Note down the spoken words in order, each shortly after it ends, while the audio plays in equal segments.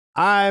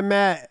All right,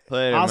 Matt.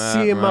 Later, I'll Matt,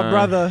 see you, my man.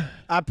 brother.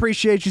 I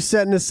appreciate you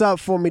setting this up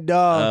for me,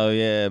 dog. Oh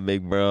yeah,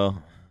 big bro.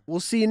 We'll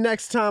see you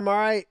next time, all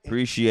right?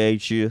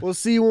 Appreciate you. We'll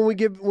see you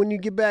when you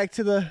get back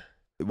to the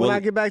I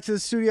get back to the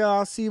studio.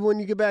 I'll see you when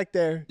you get back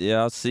there. Yeah,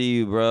 I'll see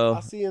you, bro.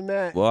 I'll see you,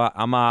 Matt. Well,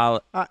 I'm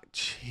out.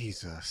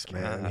 Jesus,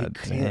 man. God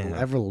He can't damn.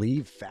 ever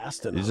leave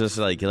fast enough. It's just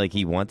like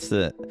he wants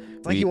to.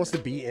 It's like he wants to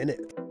be in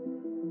it.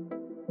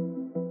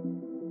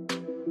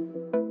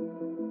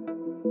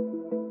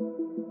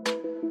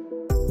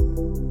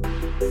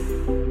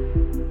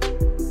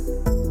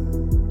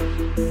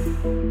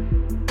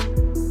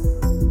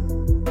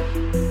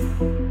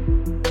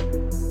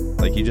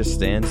 Like he just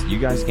stands. You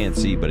guys can't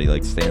see, but he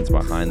like stands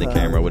behind the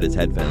camera with his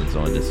headphones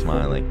on, just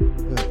smiling.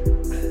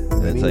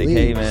 And it's like,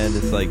 hey man,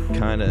 it's like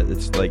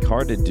it's like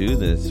hard to do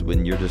this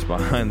when you're just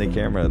behind the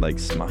camera, like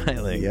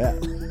smiling. Yeah.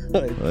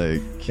 Like,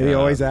 and he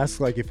always asks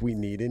like if we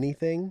need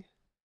anything.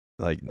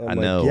 Like I'm I like,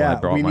 know, yeah, I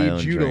brought we my need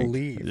own you drink. to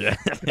leave. Yeah,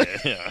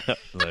 yeah.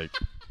 Like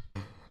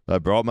I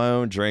brought my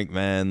own drink,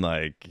 man.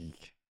 Like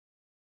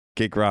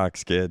kick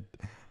rocks, kid.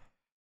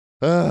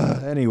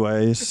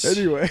 Anyways,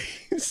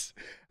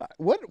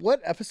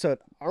 what episode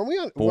are we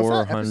on?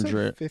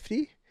 400.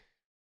 50.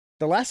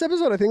 The last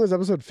episode I think was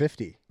episode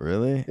 50.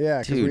 Really? Yeah,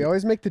 because we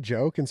always make the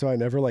joke, and so I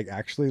never like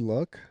actually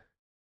look.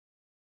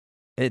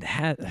 It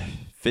had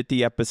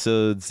 50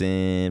 episodes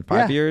in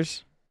 5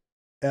 years.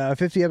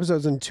 50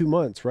 episodes in 2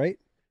 months, right?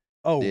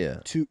 Oh, yeah,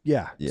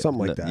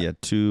 something like that. Yeah,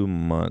 2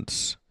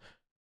 months.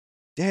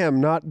 Damn,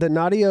 not the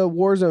Nadia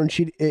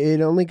Warzone. It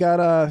only got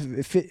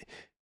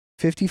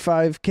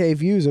 55K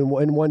views in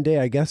one day.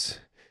 I guess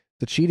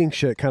the cheating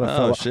shit kind of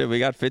fell. Oh shit, we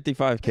got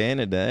 55K in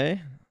a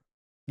day.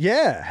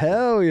 Yeah,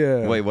 hell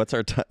yeah. Wait, what's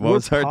our what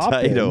was our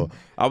title?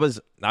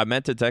 I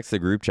meant to text the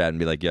group chat and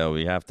be like, "Yo,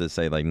 we have to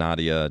say like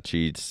Nadia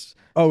cheats."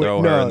 Oh,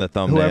 throw her in the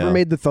thumbnail. Whoever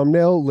made the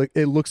thumbnail,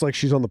 it looks like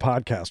she's on the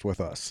podcast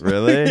with us.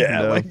 Really?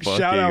 Yeah, No like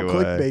shout out fucking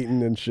way.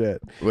 clickbaiting and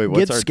shit. Wait,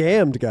 Get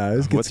scammed,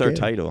 guys. Get what's scammed. our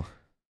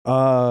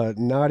title?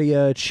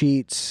 Nadia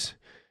cheats,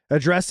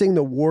 addressing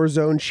the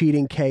Warzone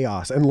cheating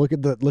chaos. And look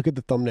at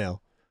the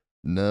thumbnail.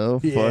 No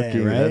Yeah,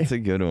 fucking. right? That's a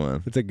good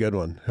one. It's a good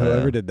one.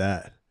 Whoever did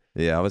that.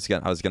 Yeah, I was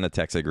gonna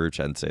text a group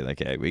chat and say like,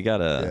 "Hey, we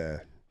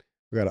gotta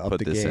up put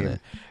the this game. in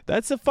it."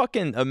 That's a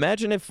fucking.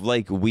 Imagine if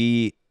like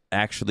we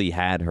actually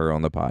had her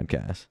on the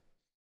podcast.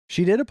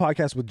 She did a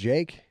podcast with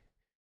Jake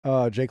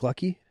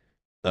Lucky.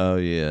 Oh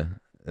yeah,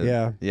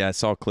 Yeah. yeah. I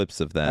saw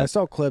clips of that. I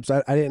saw clips.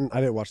 I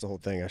didn't watch the whole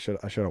thing. I should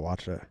have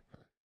watched it.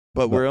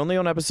 But we're only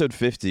on episode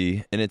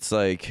 50, and it's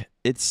like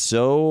it's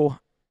so.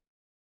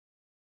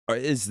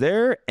 Is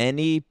there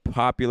any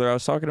popular? I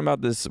was talking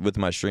about this with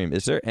my stream.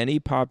 Is there any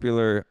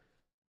popular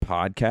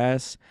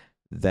podcast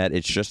that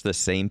it's just the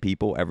same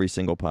people every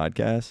single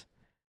podcast?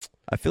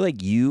 I feel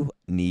like you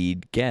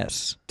need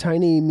guests.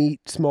 Tiny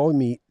Meat, Small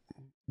Meat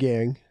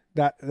Gang.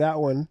 That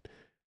one.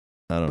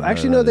 I don't know.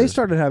 Actually, no, they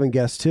started having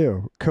guests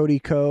too. Cody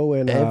Co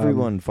and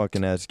everyone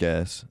fucking has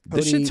guests.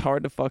 This Cody- shit's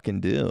hard to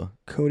fucking do.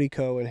 Cody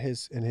Co and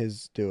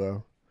his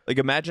duo. Like,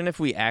 imagine if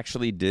we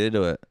actually did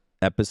a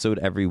episode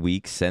every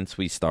week since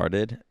we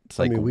started. It's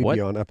like, we'd what?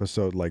 be on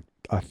episode like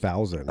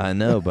 1,000. I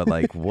know, but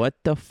like, what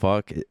the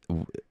fuck?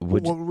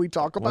 What would we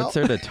talk about? What's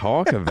there to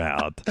talk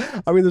about?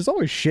 I mean, there's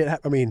always shit.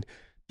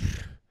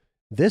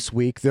 This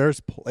week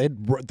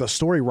the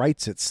story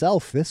writes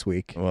itself. This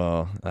week,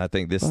 Well, I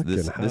think this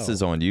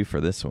is on you for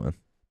this one.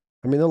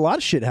 I mean, a lot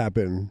of shit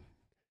happened.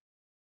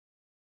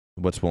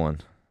 What's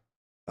one?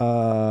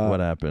 What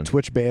happened?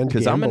 Twitch banned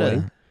Because gambling. I'm in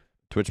a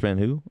Twitch ban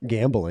who?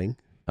 Gambling.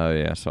 Oh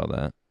yeah, I saw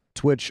that.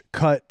 Twitch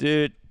cut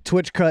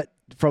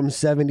from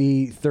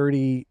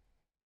 70-30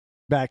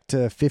 back to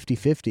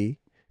 50-50.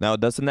 Now,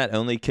 doesn't that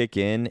only kick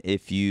in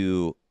if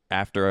you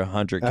after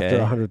 100K? After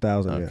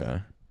 100,000. Okay. Yeah.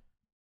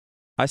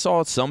 I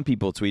saw some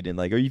people tweeting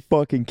like, "Are you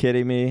fucking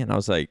kidding me?" And I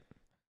was like,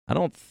 "I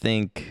don't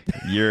think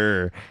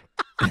you're.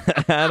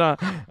 I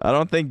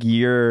don't think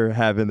you're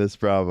having this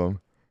problem."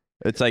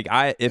 It's like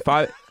if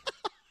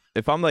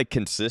I'm like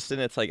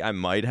consistent, it's like I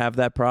might have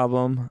that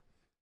problem.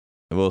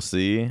 We'll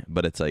see,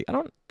 but it's like I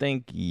don't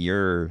think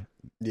you're.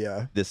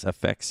 Yeah. This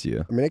affects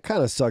you. I mean, it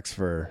kind of sucks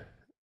for.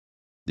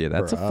 Yeah,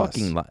 that's a us.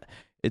 fucking lot.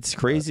 It's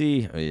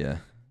crazy. Oh, yeah.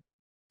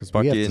 Because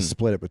we have to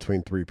split it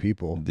between 3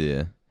 people.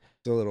 Yeah.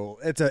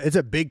 It's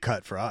a big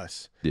cut for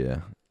us.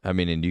 Yeah. I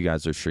mean, and you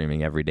guys are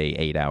streaming every day,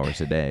 8 hours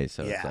a day.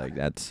 So it's like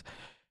that's.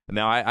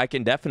 Now I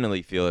can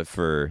definitely feel it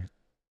for.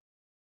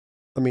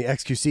 I mean,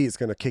 XQC is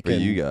going to kick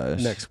in you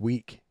guys next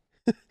week.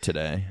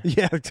 Today.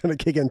 Yeah, it's going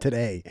to kick in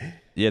today.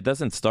 Yeah, it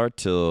doesn't start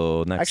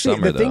till next Actually,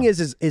 summer. the thing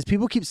is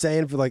people keep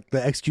saying for like the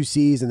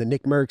XQCs and the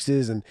Nick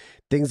Merckses and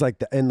things like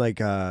that, and like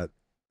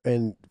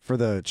and for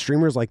the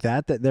streamers like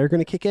that they're going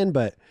to kick in,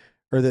 that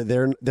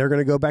they're going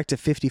to go back to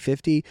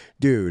 50-50.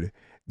 Dude,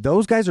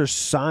 those guys are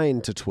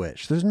signed to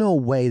Twitch. There's no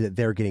way that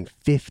they're getting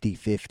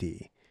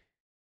 50-50.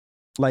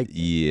 Like,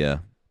 yeah,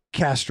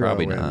 Castro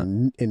probably not.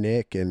 and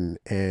Nick and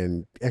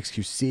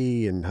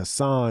XQC and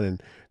Hassan,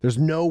 and there's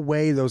no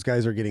way those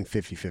guys are getting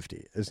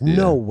 50-50. There's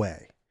no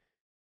way.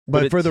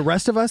 But for the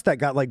rest of us that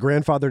got like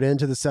grandfathered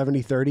into the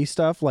 70-30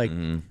 stuff, like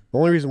the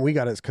only reason we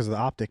got it is because of the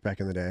optic back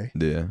in the day.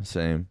 Yeah,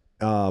 same.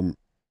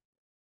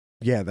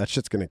 Yeah, that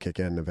shit's gonna kick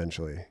in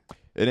eventually,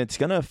 and it's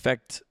gonna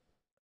affect.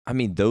 I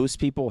mean, those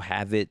people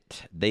have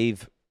it.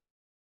 They've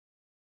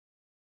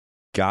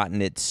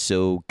gotten it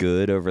so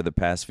good over the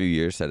past few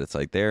years that it's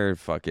like they're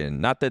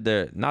fucking not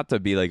to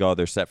be like, oh,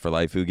 they're set for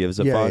life. Who gives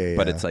a fuck?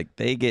 But it's like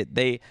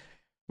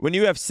when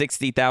you have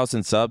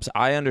 60,000 subs,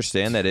 I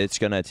understand that it's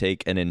gonna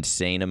take an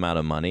insane amount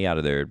of money out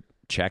of their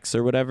checks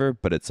or whatever.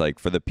 But it's like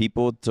for the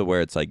people to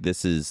where it's like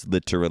this is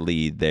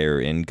literally their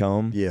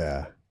income.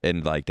 Yeah.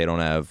 And like they don't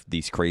have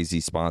these crazy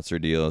sponsor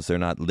deals. They're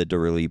not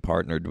literally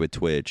partnered with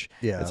Twitch.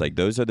 Yeah. It's like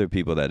those are the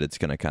people that it's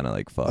gonna kind of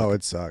like fuck. Oh,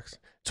 it sucks.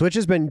 Twitch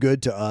has been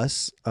good to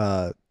us,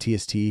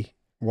 TST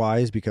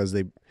wise, because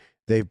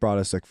they've brought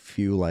us a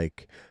few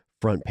like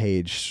front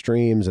page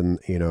streams, and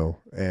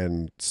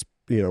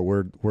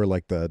we're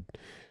like the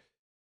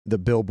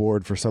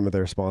billboard for some of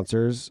their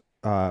sponsors,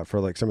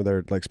 for like some of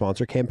their like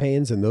sponsor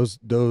campaigns, and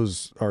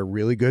those are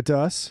really good to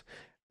us.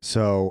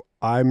 So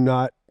I'm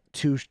not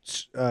too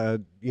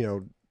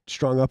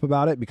strung up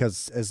about it,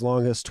 because as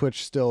long as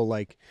Twitch still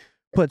like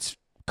puts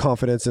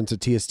confidence into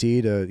TST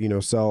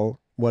to sell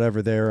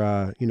whatever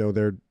their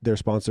their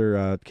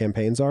sponsor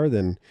campaigns are,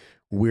 then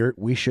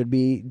we should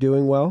be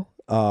doing well.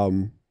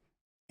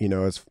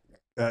 As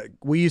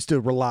we used to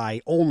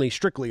rely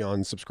strictly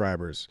on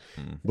subscribers,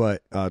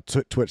 but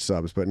Twitch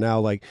subs. But now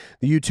like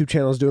the YouTube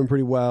channel is doing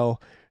pretty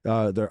well.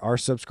 Our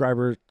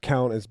subscriber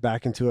count is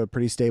back into a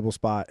pretty stable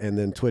spot, and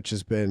then Twitch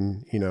has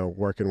been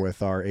working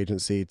with our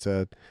agency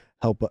to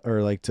help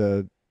or like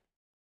to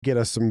get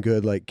us some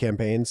good like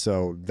campaigns.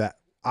 So that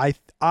I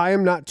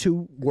am not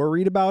too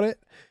worried about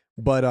it,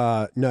 but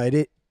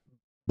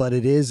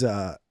it is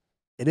a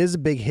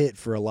big hit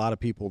for a lot of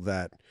people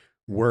that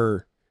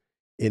were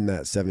in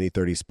that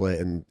 70-30 split,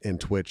 and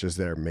Twitch is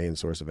their main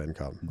source of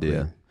income.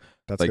 Yeah.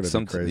 That's like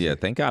gonna be crazy. Yeah,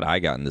 thank God I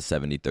got in the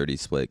 70-30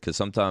 split, because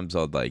sometimes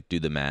I'll like do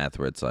the math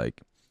where it's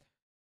like,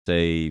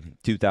 say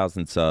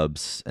 2,000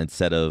 subs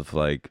instead of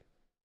like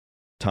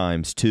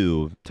times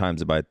 2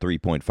 times it by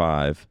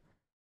 3.5,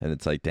 and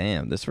it's like,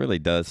 damn, this really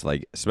does,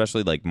 like,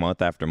 especially like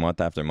month after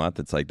month after month,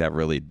 it's like that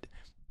really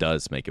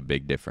does make a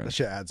big That difference.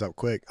 shit adds up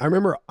quick. I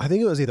remember, I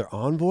think it was either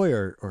Envoy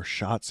or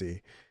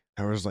Shotzi.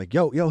 I was like,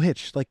 yo,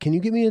 Hitch, like, can you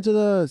get me into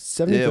the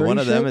 70-30 Yeah, one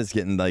of shit? them is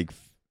getting like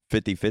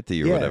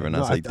 50-50 or whatever, and I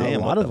was like,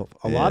 damn,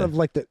 a lot of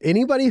like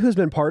anybody who's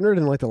been partnered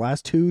in like the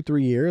last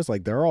 2-3 years,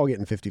 like they're all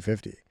getting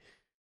 50-50.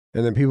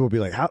 And then people will be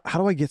like, how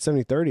do I get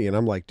 70-30? And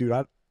I'm like, dude,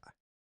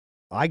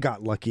 I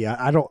got lucky.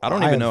 I don't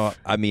even know.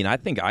 I mean, I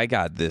think I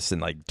got this in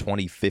like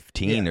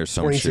 2015 or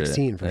some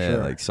 2016 shit. for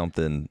sure. Like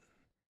something.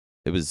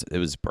 It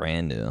was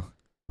brand new.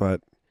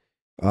 But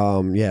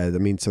I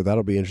mean, so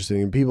that'll be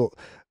interesting. And people,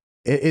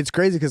 it's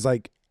crazy because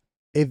like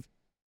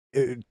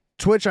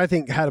Twitch, I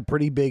think, had a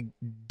pretty big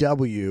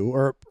W,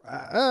 or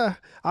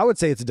I would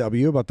say it's a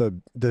W about the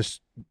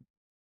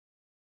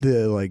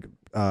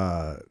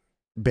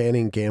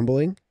banning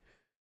gambling.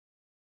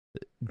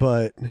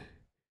 But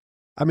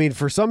I mean,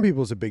 for some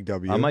people, it's a big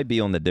W. I might be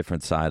on the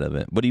different side of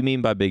it. What do you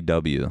mean by big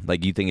W?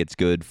 Like, you think it's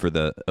good for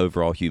the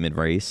overall human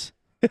race?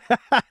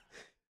 Like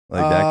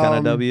that kind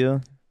of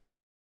W?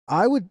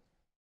 I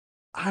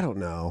don't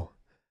know.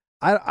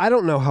 I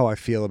don't know how I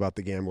feel about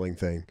the gambling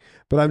thing,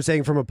 but I'm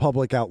saying from a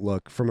public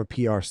outlook, from a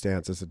PR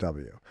stance, it's a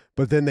W.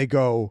 But then they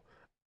go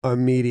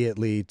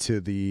immediately to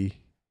the,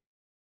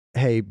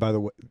 hey, by the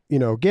way,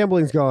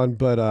 gambling's gone,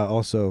 but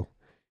also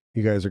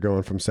you guys are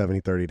going from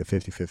 70-30 to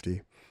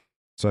 50-50.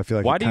 So I feel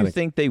like why do you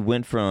think they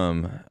went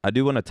from? I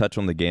do want to touch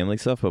on the gambling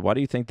stuff, but why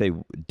do you think they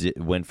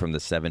went from the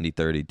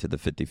 70-30 to the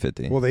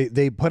 50-50? Well,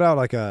 they put out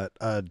like a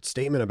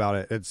statement about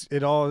it.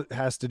 It all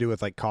has to do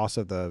with like cost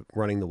of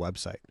running the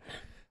website,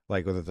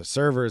 like with the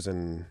servers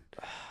and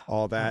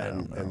all that,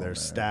 and their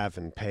staff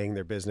and paying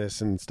their business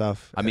and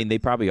stuff. I mean, they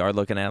probably are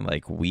looking at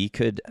like, we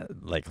could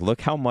like, look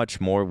how much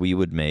more we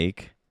would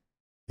make.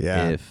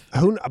 Yeah.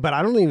 But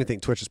I don't even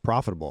think Twitch is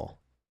profitable.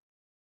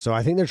 So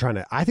I think they're trying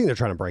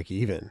to break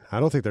even. I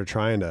don't think they're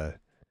trying to.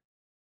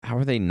 How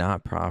are they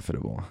not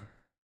profitable?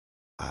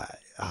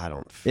 I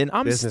don't. And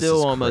I'm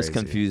still almost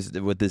confused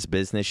with this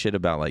business shit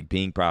about like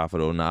being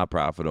profitable, not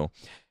profitable.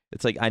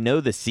 It's like, I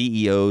know the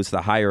CEOs,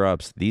 the higher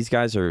ups, these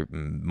guys are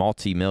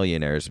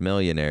multi-millionaires,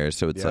 millionaires.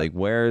 So it's like,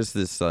 where's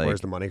this like?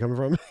 Where's the money coming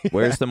from?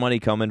 Where's the money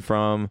coming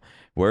from?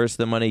 Where's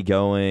the money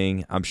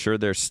going? I'm sure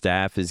their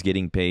staff is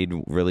getting paid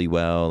really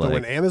well. So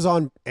when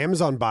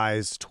Amazon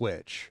buys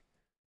Twitch,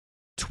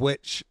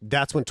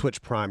 that's when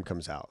Twitch Prime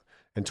comes out,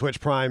 and Twitch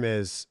Prime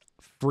is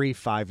free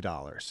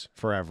 $5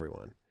 for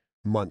everyone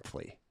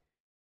monthly,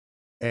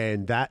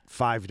 and that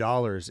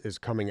 $5 is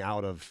coming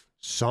out of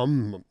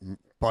some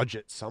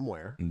budget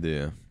somewhere.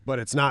 Yeah, but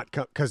it's not,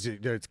 because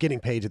it's getting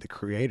paid to the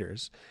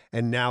creators.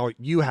 And now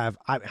you have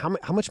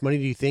how much money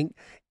do you think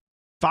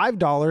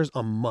 $5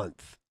 a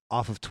month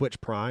off of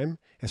Twitch Prime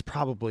is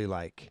probably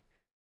like?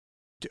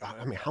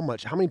 I mean, how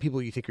many people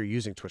do you think are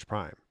using Twitch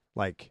Prime?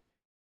 Like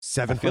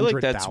 700,000? I feel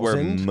like that's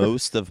where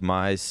most of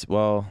my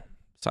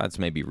besides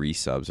maybe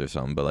resubs or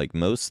something, but like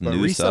most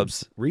new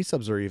subs.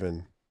 Resubs are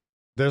even.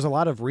 There's a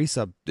lot of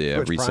resub.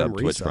 Yeah, Twitch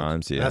Twitch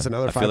Primes. Yeah, that's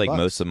another $5. I feel like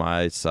most of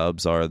my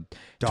subs are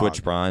Dog.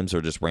 Twitch Primes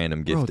or just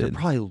random Bro, gifted. they're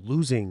probably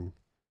losing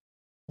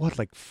what,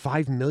 like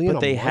 $5 million.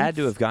 But they had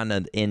to have gotten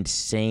an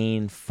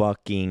insane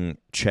fucking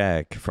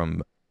check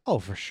from. Oh,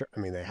 for sure. I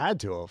mean, they had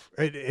to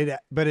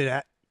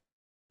have.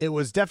 It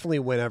was definitely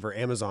whenever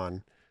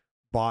Amazon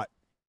bought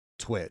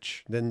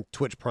Twitch. Then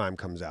Twitch Prime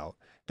comes out.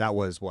 That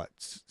was what,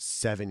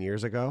 7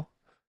 years ago,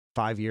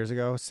 5 years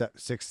ago,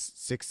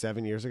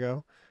 7 years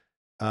ago.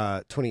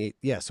 28.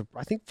 Yeah, so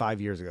I think 5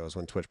 years ago is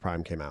when Twitch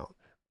Prime came out,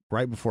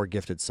 right before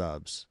gifted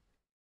subs.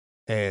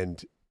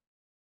 And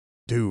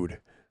dude,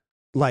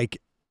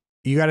 like,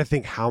 you got to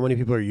think how many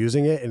people are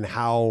using it and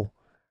how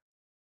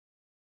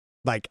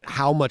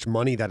much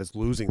money that is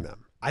losing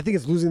them. I think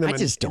it's losing them. I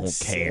just don't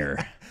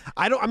care.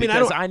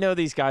 I know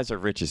these guys are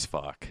rich as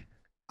fuck.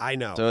 I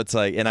know. So it's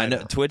like, and I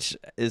know Twitch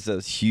is a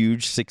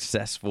huge,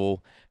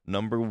 successful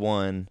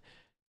 #1.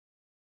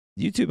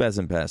 YouTube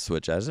hasn't passed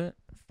Twitch, has it?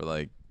 For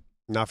like.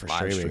 Not for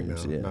live streaming.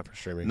 streams, No, yeah. not for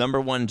streaming.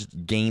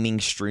 #1 gaming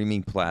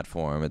streaming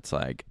platform. It's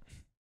like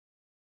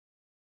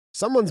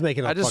someone's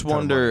making. I just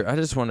wonder.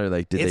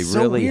 Like, did It's they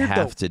so really weird,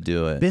 have though. to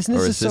do it?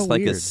 Business or is is this so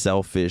like a weird.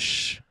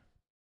 selfish?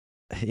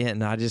 Yeah,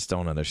 no, I just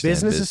don't understand.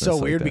 Business is so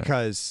like weird that.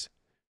 because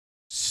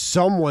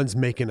someone's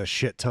making a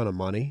shit ton of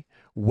money,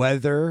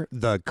 whether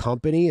the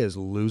company is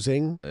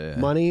losing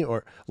money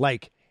or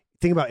like.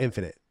 Think about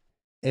Infinite.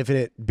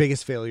 Infinite,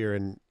 biggest failure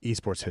in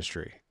esports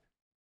history.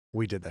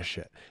 We did that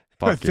shit.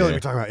 I feel like we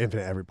talk about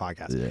Infinite every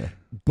podcast. Yeah.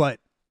 But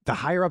the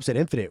higher ups at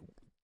Infinite,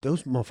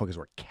 those motherfuckers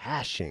were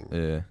cashing.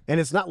 Yeah. And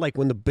it's not like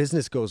when the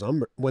business goes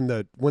under, when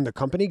the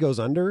company goes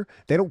under,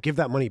 they don't give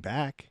that money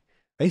back.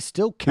 They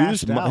still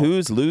cashed out.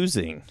 Who's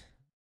losing?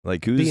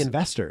 Like who's the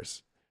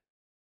investors?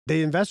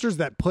 The investors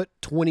that put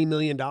 $20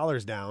 million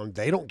down,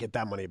 they don't get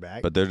that money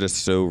back. But they're just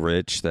so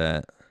rich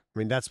that. I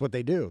mean, that's what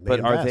they do.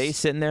 But are they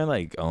sitting there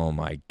like, oh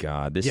my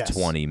god, this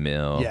 20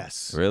 mil?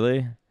 Yes.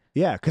 Really?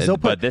 Yeah, because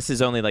but this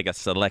is only like a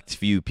select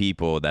few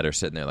people that are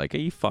sitting there like, are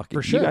you fucking?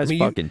 For sure. You guys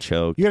fucking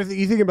choke.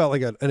 You think about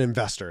like an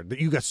investor that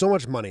you got so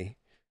much money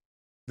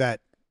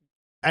that,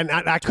 and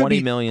I could 20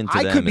 be, million to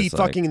I them could be is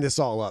fucking like, this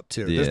all up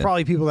too. Yeah. There's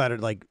probably people that are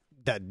like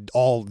that.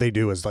 All they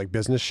do is like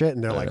business shit,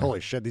 and they're like, Yeah.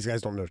 holy shit, these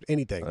guys don't know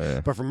anything. Yeah.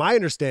 But from my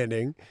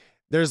understanding,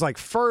 there's like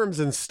firms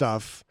and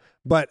stuff.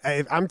 But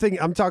I'm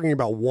talking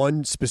about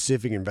one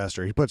specific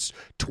investor. He puts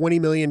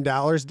 $20 million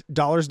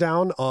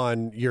down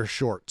on your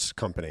shorts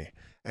company,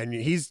 and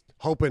he's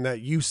hoping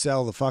that you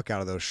sell the fuck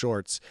out of those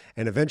shorts,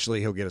 and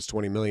eventually he'll get his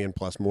 20 million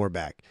plus more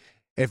back.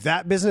 If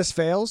that business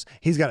fails,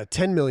 he's got a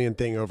 10 million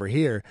thing over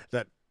here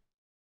that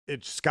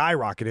it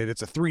skyrocketed.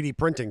 It's a 3D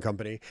printing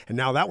company, and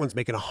now that one's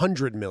making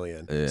 100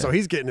 million. Yeah. So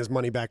he's getting his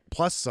money back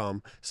plus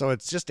some. So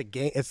it's just a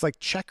game. It's like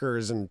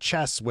checkers and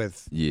chess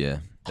with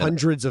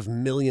hundreds of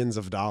millions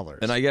of dollars.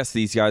 And I guess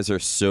these guys are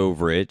so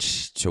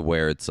rich to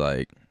where it's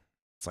like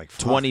fuck.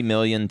 20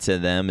 million to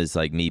them is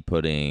like me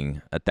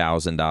putting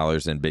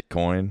 $1,000 in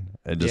Bitcoin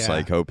and just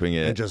like hoping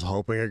it and just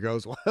hoping it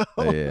goes well.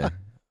 Yeah.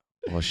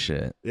 Well,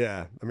 shit.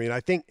 Yeah. I mean, I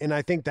think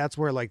that's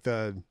where like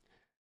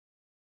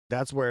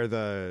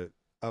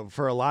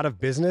for a lot of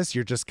business,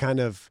 you're just kind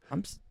of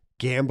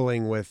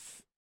gambling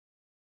with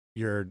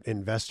your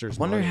investors. I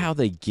wonder money. how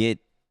they get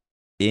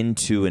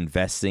into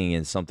investing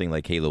in something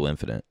like Halo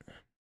Infinite.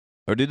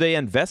 Or do they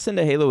invest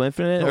into Halo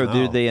Infinite, or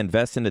do they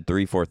invest into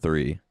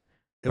 343?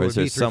 Or is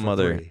there some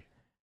other?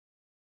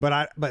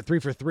 But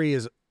 343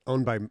 is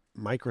owned by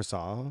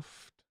Microsoft,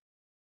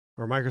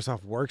 or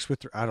Microsoft works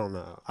with. I don't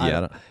know.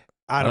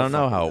 I don't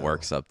know how it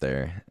works up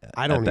there.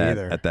 I don't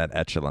either. At that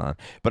echelon.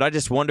 But I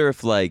just wonder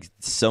if like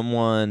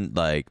someone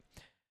like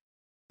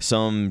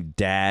some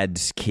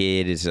dad's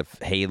kid is a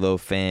Halo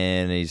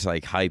fan and he's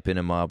like hyping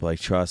him up, like,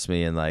 trust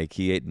me, and like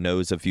he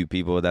knows a few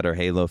people that are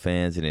Halo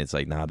fans, and it's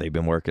like, nah, they've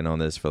been working on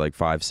this for like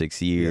 5-6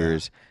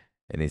 years.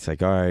 And it's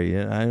like, all right,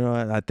 yeah, I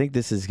know, I think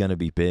this is gonna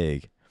be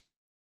big.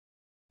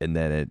 And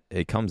then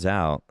it comes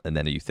out, and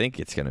then you think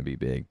it's gonna be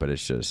big, but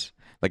it's just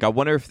like I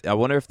wonder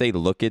if they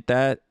look at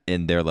that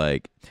and they're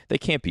like, they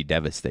can't be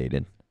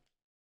devastated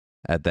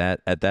at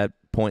that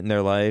point in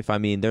their life. I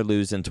mean, they're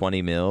losing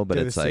 20 mil, but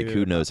it's like,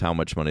 who knows how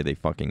much money they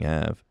fucking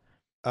have.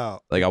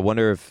 Oh, like I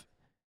wonder if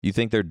you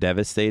think they're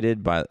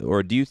devastated by,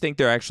 or do you think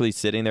they're actually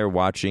sitting there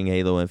watching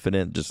Halo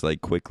Infinite just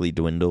like quickly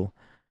dwindle?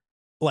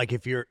 Like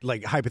if you're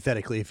like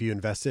hypothetically, if you're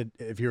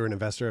an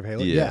investor of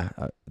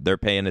Halo, they're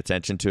paying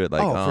attention to it.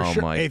 Like, for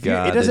sure. My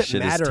god, this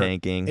shit is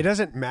tanking. It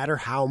doesn't matter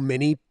how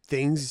many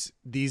things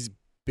these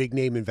big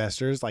name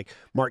investors like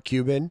Mark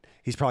Cuban,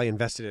 he's probably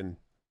invested in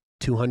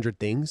 200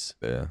 things,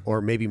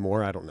 or maybe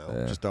more. I don't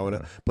know. Just throwing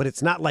it, but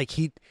it's not like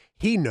he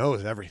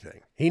knows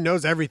everything. He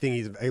knows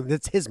everything.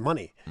 It's his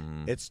money.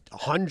 It's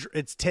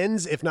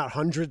tens, if not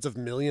hundreds of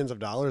millions of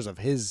dollars of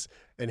his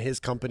and his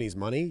company's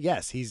money.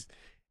 Yes,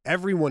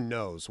 everyone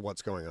knows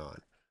what's going on.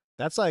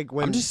 That's like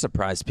when I'm just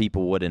surprised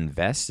people would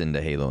invest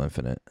into Halo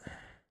Infinite.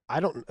 I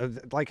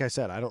don't, like I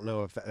said, I don't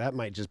know if that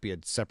might just be a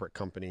separate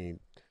company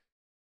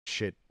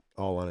shit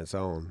all on its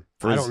own.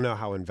 For I as- don't know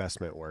how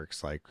investment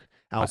works, like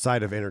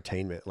outside of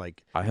entertainment.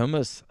 Like, I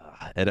almost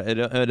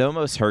it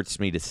almost hurts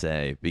me to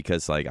say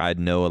because like I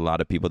know a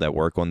lot of people that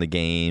work on the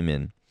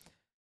game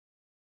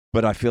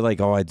but I feel like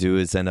all I do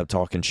is end up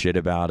talking shit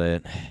about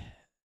it.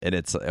 And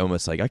it's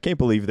almost like I can't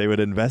believe they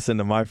would invest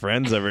into my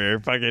friends over here,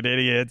 fucking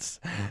idiots.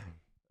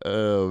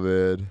 Oh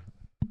man.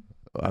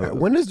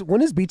 when is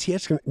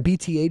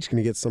BTH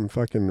gonna get some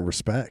fucking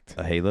respect?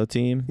 A Halo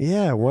team?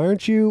 Yeah, why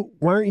aren't you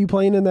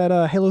playing in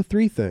that Halo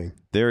 3 thing?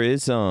 There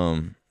is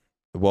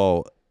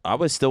well, I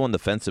was still on the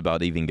fence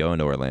about even going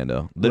to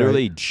Orlando.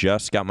 Literally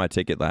just got my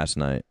ticket last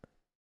night.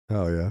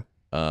 Oh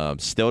yeah.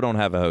 Still don't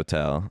have a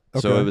hotel.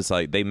 So Okay. it was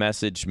like they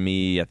messaged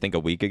me I think a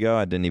week ago.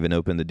 I didn't even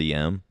open the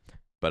DM.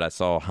 But I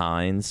saw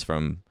Hines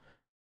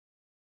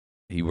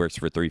he works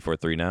for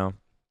 343 now.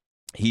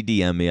 He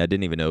DM'd me. I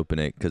didn't even open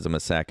it because I'm a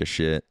sack of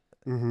shit.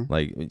 Mm-hmm.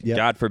 Like, Yep.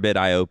 God forbid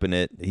I open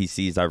it. He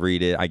sees I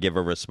read it. I give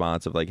a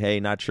response of like, hey,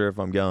 not sure if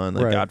I'm going.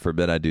 Like, Right. God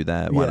forbid I do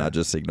that. Why Yeah. not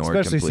just ignore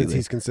Especially it completely? since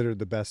he's considered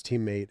the best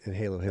teammate in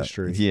Halo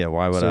history. Yeah,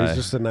 why would so I? he's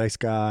just a nice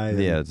guy. and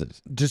Yeah,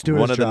 just doing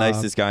one his of the job.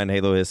 nicest guy in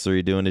Halo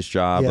history doing his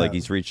job. Yeah. Like,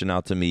 he's reaching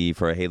out to me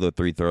for a Halo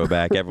 3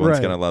 throwback. Everyone's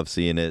Right. going to love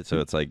seeing it. So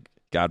it's like,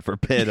 God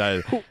forbid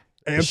I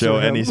Answer show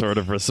him. any sort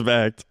of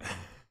respect.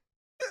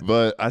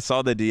 But I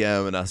saw the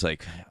DM and I was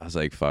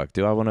like, fuck,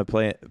 do I want to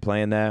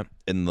play in that?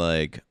 And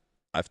like,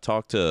 I've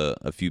talked to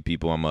a few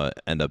people I'm gonna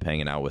end up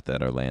hanging out with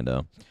at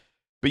Orlando.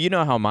 But you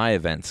know how my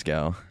events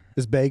go.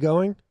 Is Bay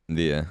going?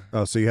 Yeah.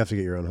 Oh, so you have to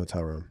get your own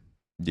hotel room.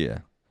 Yeah.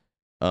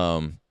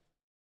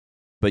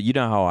 But you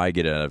know how I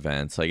get at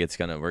events. Like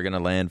we're gonna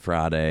land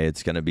Friday.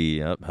 It's gonna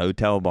be a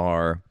hotel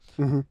bar.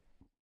 Mm-hmm.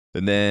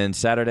 And then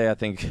Saturday I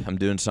think I'm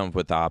doing something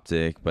with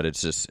Optic, but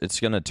it's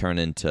gonna turn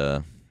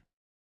into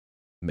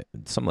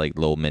some like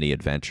little mini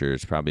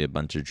adventures, probably a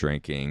bunch of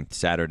drinking.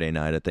 Saturday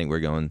night, I think we're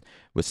going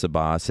with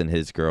Sabas and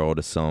his girl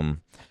to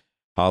some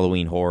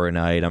Halloween horror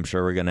night. I'm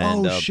sure we're gonna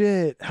end up. Oh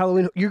shit!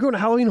 Halloween. You're going to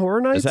Halloween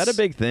Horror Nights? Is that a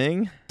big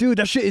thing? Dude,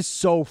 that shit is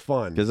so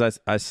fun. Because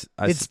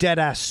It's dead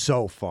ass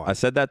so fun. I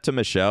said that to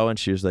Michelle and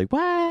she was like,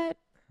 "What?"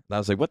 And I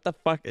was like, "What the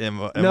fuck?"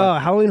 No,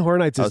 Halloween Horror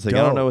Nights is I was like,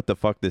 dope. "I don't know what the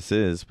fuck this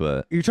is,"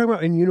 but You're talking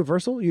about in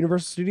Universal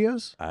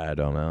Studios? I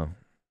don't know.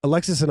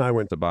 Alexis and I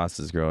went. The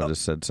boss's girl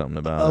just said something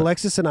about it.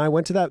 Alexis and I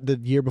went to that the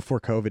year before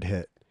COVID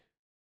hit,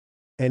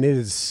 and it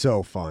is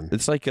so fun.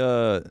 It's like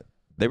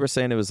they were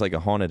saying it was like a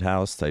haunted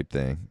house type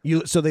thing.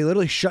 So they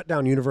literally shut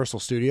down Universal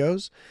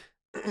Studios,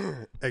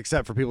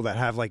 except for people that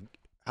have like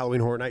Halloween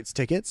Horror Nights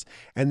tickets,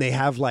 and they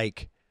have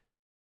like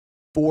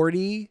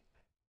 40.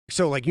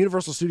 So like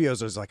Universal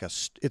Studios is like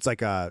it's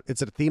a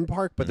theme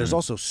park, but there's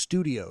also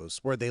studios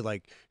where they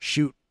like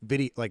shoot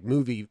video like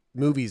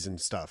movies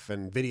and stuff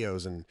and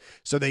videos, and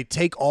so they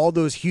take all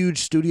those huge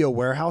studio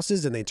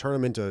warehouses and they turn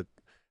them into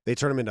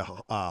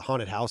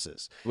haunted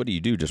houses. What do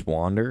you do? Just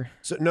wander?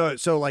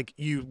 So like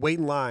you wait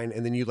in line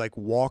and then you like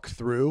walk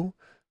through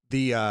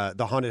the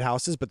haunted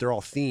houses, but they're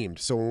all themed.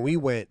 So when we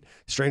went,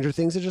 Stranger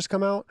Things had just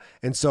come out,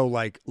 and so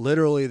like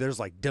literally there's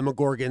like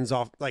demogorgons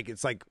off, like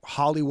it's like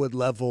Hollywood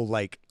level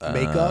like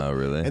makeup.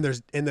 Really? And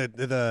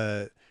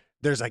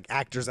there's like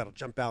actors that'll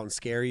jump out and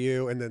scare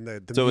you, and then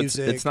the So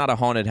music. it's not a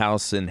haunted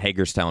house in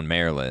Hagerstown,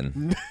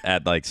 Maryland,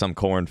 at like some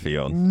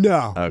cornfield.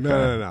 No, Okay.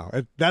 no.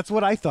 That's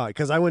what I thought,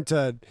 because I went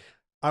to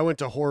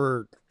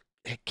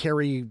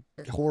Cary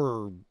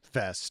Horror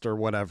Fest or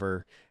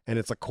whatever, and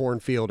it's a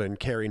cornfield in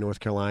Cary, North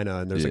Carolina,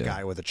 and there's a Yeah.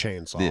 guy with a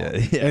chainsaw.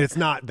 Yeah. And it's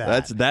not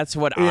that. That's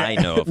what Yeah. I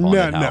know of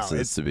haunted houses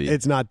it's, to be.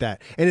 It's not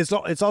that, and it's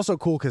also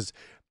cool because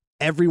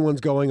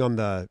everyone's going on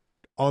the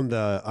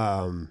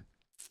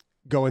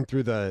going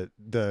through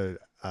the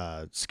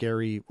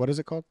scary, what is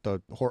it called,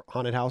 the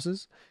haunted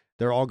houses.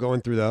 They're all going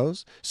through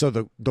those, so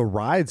the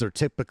rides are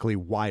typically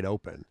wide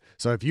open.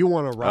 So if you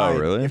want to ride,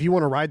 really? if you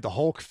want to ride the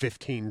Hulk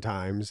 15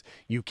 times,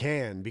 you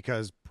can,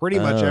 because pretty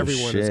much Oh,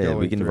 everyone is shit. going.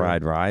 We can through.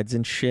 ride rides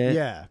and shit.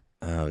 Yeah,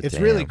 Oh, it's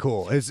damn. really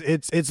cool. It's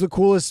the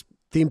coolest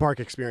theme park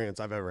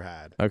experience I've ever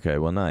had. Okay,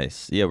 well,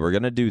 nice. Yeah, we're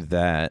gonna do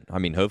that. I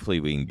mean, hopefully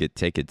we can get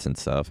tickets and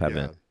stuff.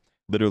 Haven't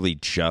literally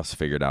just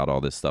figured out all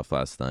this stuff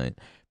last night,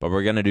 but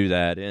we're gonna do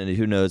that. And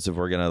who knows if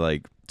we're gonna,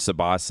 like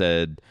Sabah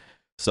said,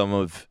 some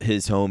of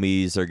his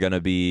homies are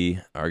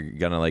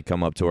gonna like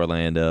come up to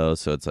Orlando.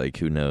 So it's like,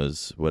 who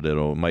knows what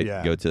might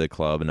go to the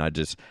club. And I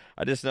just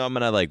know I'm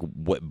gonna like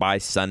by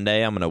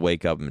Sunday I'm gonna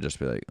wake up and just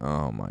be like,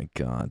 oh my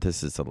god,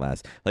 this is the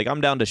last. Like, I'm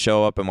down to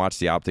show up and watch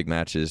the Optic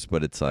matches,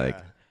 but it's like.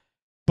 Yeah.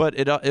 But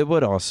it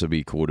would also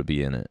be cool to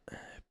be in it.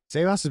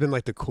 Sabas has been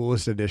like the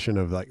coolest addition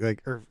of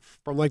or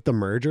from like the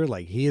merger.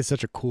 Like, he is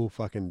such a cool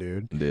fucking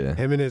dude. Yeah.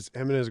 Him and his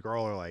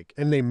girl are like,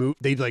 and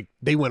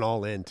they went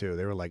all in too.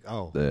 They were like,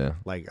 oh, Yeah.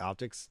 like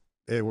Optics,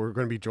 we're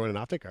going to be joining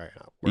Optic. All right,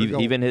 now we're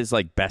going. Even his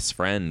like best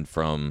friend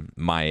from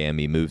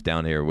Miami moved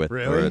down here with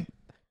Really?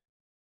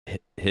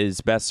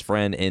 His best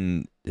friend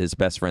and his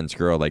best friend's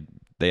girl. Like,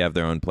 they have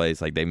their own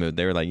place. Like, they moved.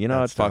 They were like, you know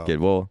what? That's Fuck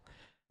dope.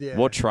 it.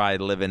 We'll try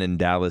living in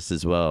Dallas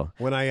as well.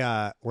 When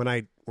I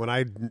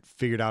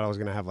figured out I was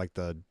gonna have like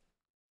the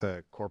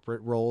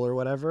corporate role or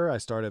whatever, I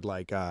started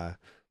like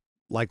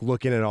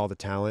looking at all the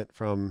talent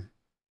from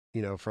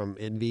from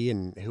Envy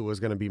and who was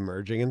going to be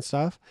merging and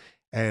stuff.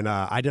 And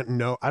I didn't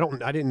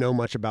know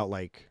much about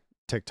like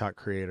TikTok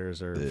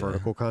creators or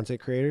vertical content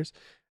creators.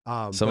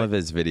 Some of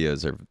his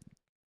videos are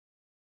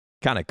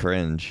kind of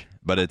cringe,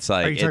 but it's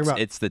like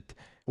it's the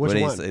which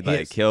when one? he's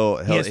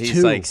like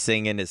he's like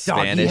singing his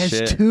Spanish he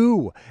has shit.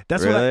 2.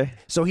 That's really?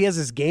 So he has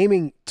this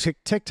gaming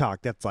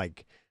TikTok that's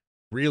like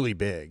really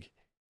big.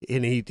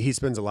 And he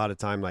spends a lot of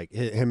time like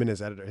him and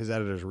his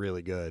editor's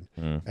really good,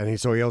 and he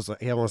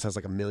almost has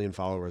like 1 million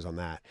followers on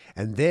that.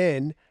 And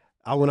then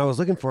when I was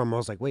looking for him, I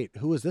was like, wait,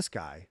 who is this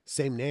guy?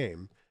 Same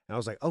name. And I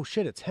was like, oh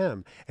shit, it's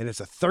him, and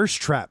it's a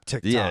thirst trap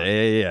TikTok.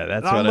 Yeah.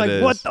 That's and what I'm like, it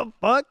is. what the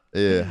fuck?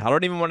 Yeah, I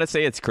don't even want to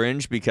say it's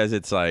cringe because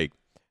it's like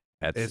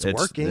it's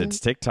working. It's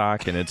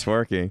TikTok and it's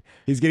working.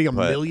 He's getting 1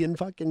 million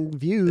fucking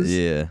views.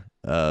 Yeah,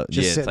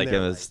 it's like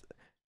there,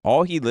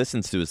 all he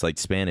listens to is like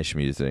Spanish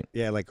music.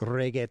 Yeah, like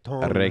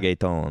reggaeton.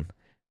 Reggaeton.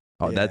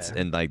 Oh, Yeah.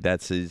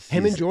 that's his.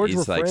 Him and George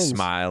he's were like friends.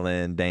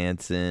 smiling,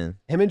 dancing.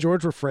 Him and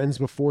George were friends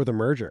before the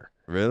merger.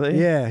 Really?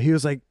 Yeah, he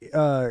was like,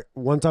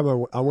 one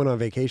time I went on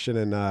vacation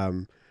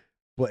and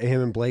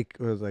him and Blake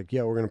was like,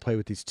 yeah, we're gonna play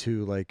with these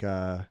 2 like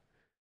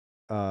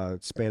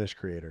Spanish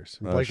creators.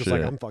 And Blake was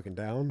like, I'm fucking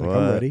down, like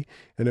I'm ready.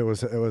 And it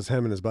was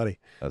him and his buddy.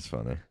 That's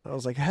funny. I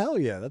was like, hell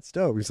yeah, that's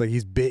dope. He's like,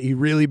 he's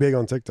really big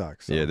on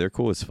TikTok. So. Yeah, they're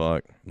cool as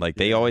fuck. Like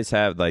they always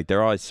have, like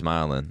they're always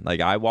smiling. Like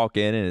I walk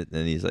in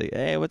and he's like,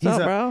 hey, what's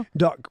up, bro?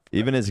 Dog.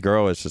 Even his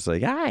girl is just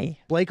like, hi.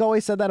 Blake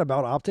always said that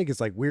about Optic.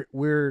 It's like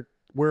we're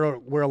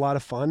a lot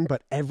of fun,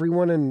 but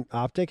everyone in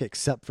Optic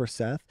except for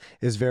Seth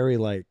is very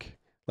like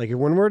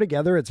when we're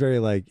together, it's very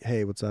like,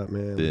 hey, what's up,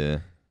 man? Yeah.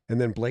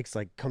 And then Blake's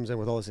like comes in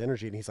with all this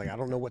energy and he's like, I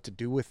don't know what to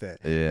do with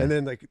it. Yeah. And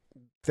then like,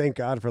 thank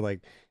God for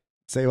like,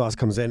 Sebas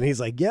comes in and he's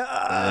like,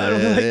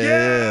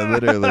 yeah,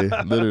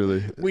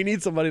 literally. We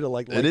need somebody to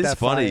like. It is that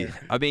funny.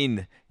 fire. I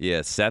mean,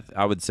 yeah, Seth,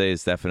 I would say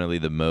is definitely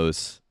the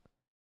most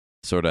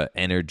sort of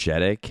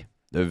energetic.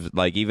 Of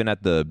like even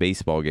at the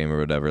baseball game or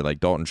whatever,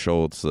 like Dalton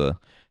Schultz, the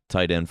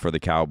tight end for the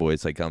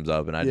Cowboys, like comes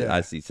up and I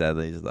see Seth.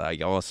 He's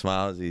like all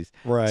smiles. He's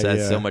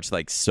has so much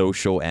like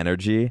social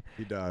energy.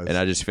 He does, and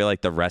I just feel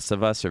like the rest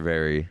of us are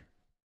very.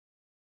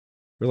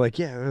 We're like,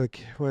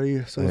 what are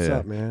you? So what's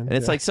up, man? And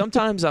it's like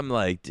sometimes I'm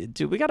like,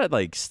 dude, we gotta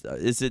like,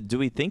 do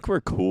we think we're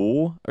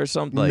cool or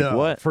something? Like no,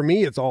 what? For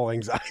me, it's all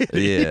anxiety.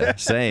 Yeah,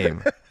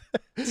 same.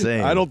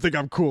 I don't think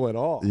I'm cool at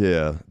all.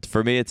 Yeah,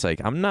 for me, it's like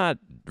I'm not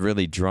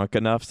really drunk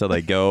enough to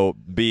like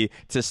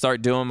to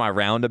start doing my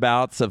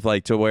roundabouts of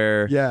like to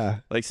where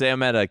like say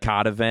I'm at a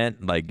COD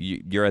event, like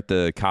you're at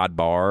the COD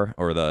bar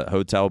or the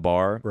hotel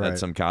bar at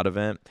some COD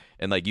event,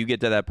 and like you get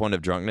to that point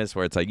of drunkenness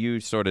where it's like you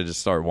sort of just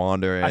start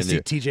wandering. I see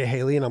TJ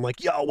Haley and I'm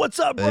like, yo, what's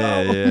up, bro?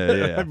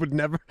 Yeah. I would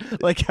never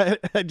like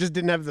I just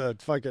didn't have the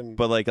fucking.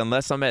 But like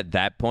unless I'm at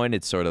that point,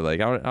 it's sort of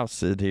like I'll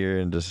sit here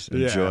and just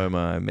enjoy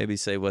maybe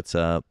say what's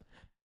up.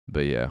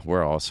 But yeah,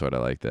 we're all sort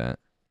of like that.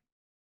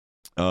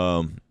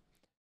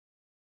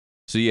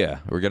 So yeah,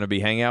 we're gonna be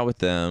hanging out with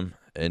them,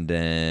 and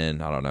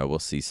then I don't know. We'll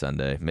see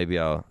Sunday. Maybe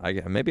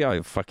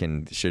I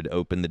fucking should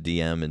open the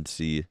DM and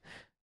see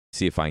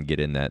if I can get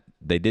in that.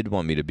 They did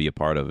want me to be a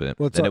part of it,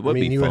 and it would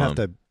be you fun. would have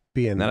to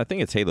be in. And I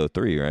think it's Halo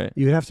 3, right?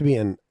 You would have to be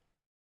in.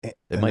 It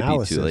might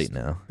be too late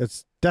now.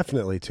 It's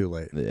definitely too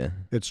late. Yeah,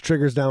 it's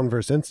Triggers Down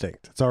versus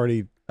Instinct. It's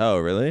already. Oh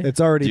really? It's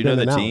already. Do you know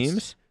been the announced.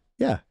 teams?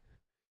 Yeah.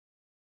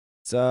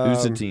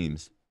 Who's the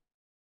teams?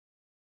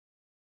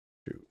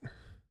 Shoot.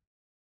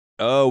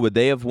 Oh, would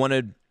they have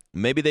wanted?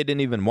 Maybe they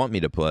didn't even want me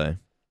to play.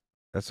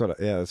 That's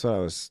what I was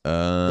thinking.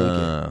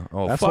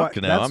 Oh, that's fuck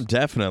no. I'm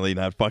definitely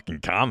not fucking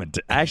commentating.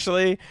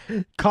 Actually,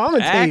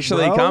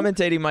 commentating,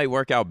 commentating might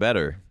work out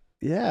better.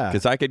 Yeah.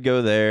 Because I could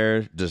go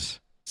there just.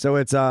 So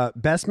it's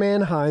Best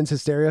Man Hines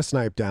Hysteria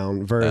Snipe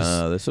Down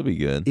versus this will be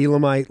good.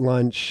 Elamite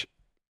Lunch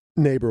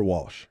Neighbor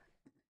Walsh.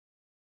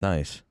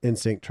 Nice.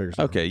 Instinct Triggers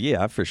Down. Okay,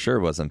 yeah, I for sure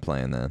wasn't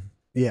playing then.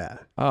 Yeah.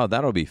 Oh,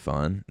 that'll be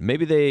fun.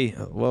 Maybe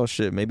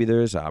maybe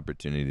there is an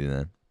opportunity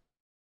then.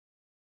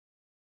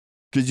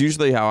 Because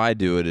usually how I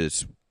do it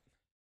is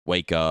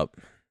wake up.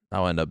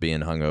 I'll end up being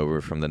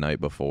hungover from the night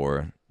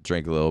before,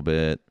 drink a little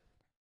bit,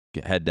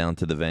 head down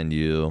to the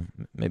venue,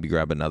 maybe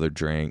grab another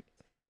drink.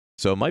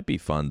 So it might be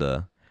fun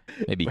to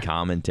maybe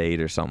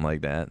commentate or something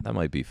like that. That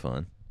might be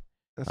fun.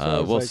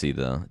 We'll see,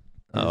 though.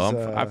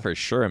 I for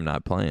sure am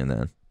not playing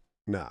then.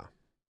 No.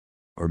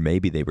 Or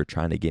maybe they were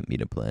trying to get me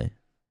to play.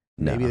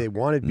 No. Maybe they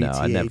wanted BTH, no,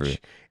 I never.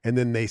 And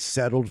then they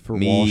settled for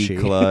me, Walshy.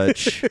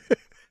 Clutch.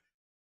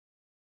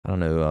 I don't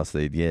know who else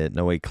they'd get.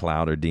 No way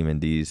Cloud or Demon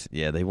D's.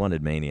 Yeah, they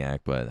wanted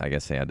Maniac, but I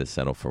guess they had to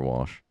settle for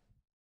Walsh.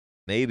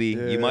 Maybe.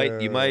 Dude. You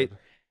might.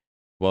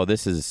 Well,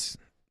 this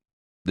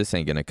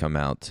ain't going to come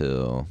out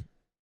till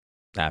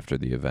after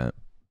the event.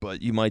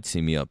 But you might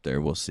see me up there.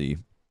 We'll see.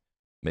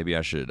 Maybe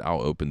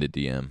I'll open the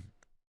DM.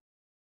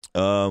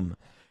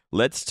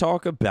 Let's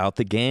talk about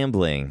the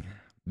gambling.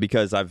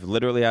 Because I've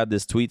literally had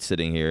this tweet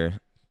sitting here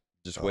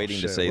just waiting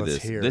to say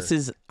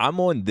this. I'm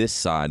on this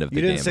side of the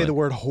gambling. You didn't say the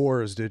word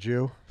whores, did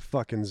you?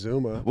 Fucking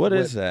Zuma. What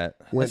is that?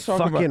 Went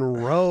fucking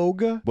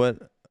rogue. What?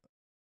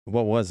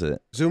 What was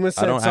it? Zuma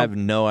said I have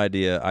no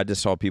idea. I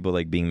just saw people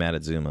like being mad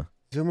at Zuma.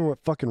 Zuma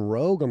went fucking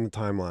rogue on the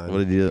timeline.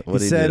 What did he He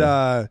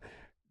said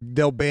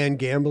they'll ban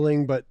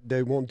gambling, but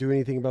they won't do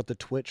anything about the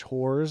Twitch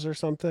whores or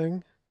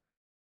something.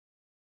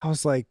 I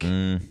was like,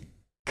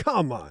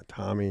 come on,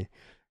 Tommy.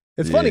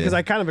 It's funny because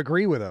I kind of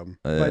agree with him.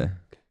 But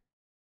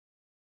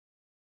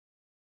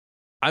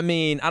I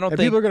mean, I don't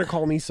think people are gonna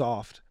call me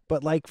soft,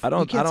 but like,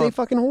 you can't say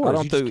fucking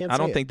whores. I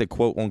don't think the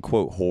quote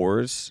unquote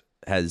whores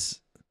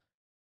has.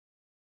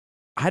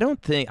 I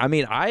don't think. I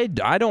mean, I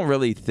don't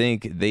really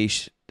think they.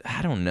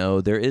 I don't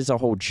know. There is a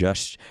whole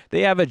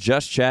They have a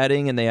just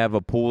chatting and they have a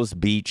pools,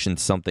 beach, and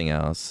something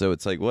else. So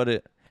it's like what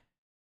it.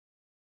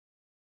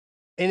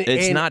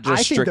 It's not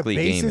just strictly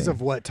gaming. I think the basis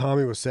of what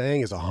Tommy was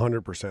saying is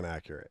 100%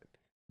 accurate.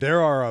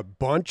 There are a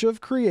bunch of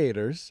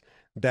creators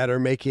that are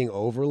making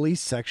overly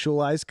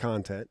sexualized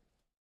content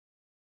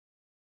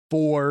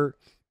for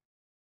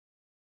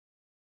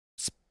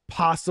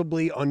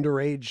possibly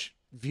underage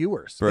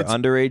viewers. For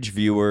underage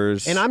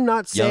viewers. And I'm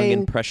not saying young,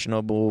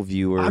 impressionable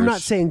viewers. I'm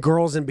not saying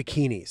girls in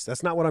bikinis.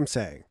 That's not what I'm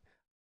saying.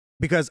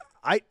 Because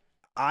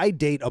I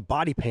date a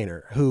body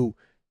painter who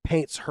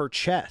paints her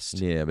chest.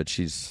 Yeah, but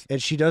she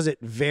does it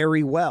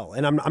very well.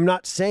 And I'm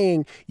not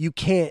saying you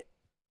can't.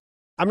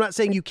 I'm not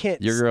saying you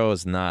can't. Your girl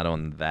is not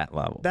on that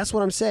level. That's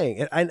what I'm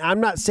saying. And I'm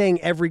not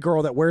saying every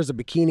girl that wears a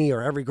bikini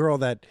or every girl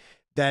that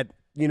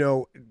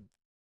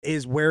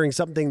is wearing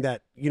something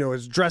that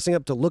is dressing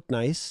up to look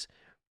nice.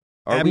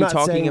 Are we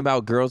talking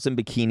about girls in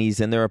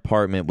bikinis in their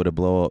apartment with a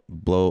blow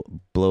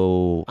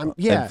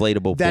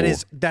inflatable pool?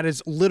 That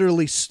is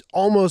literally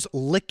almost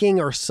licking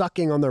or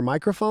sucking on their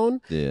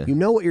microphone. Yeah. You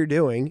know what you're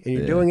doing, and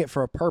you're doing it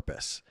for a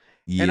purpose.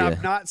 Yeah. And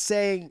I'm not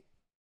saying.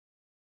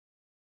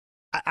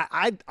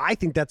 I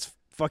think that's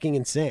fucking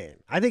insane.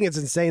 I think it's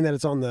insane that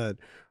it's on the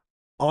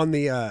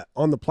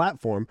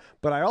platform.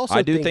 But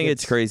I do think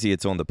it's crazy.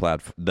 It's on the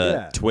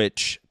platform,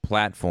 Twitch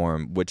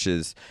platform, which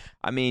is.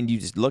 I mean, you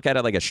just look at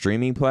it like a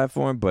streaming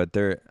platform, but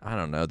I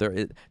don't know,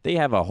 they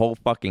have a whole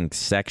fucking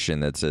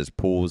section that says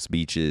pools,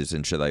 beaches,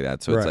 and shit like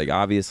that. So it's like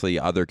obviously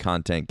other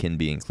content can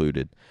be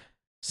included.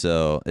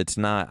 So it's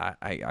not.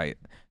 I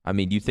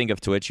mean, you think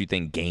of Twitch, you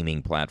think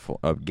gaming platform,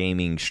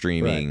 gaming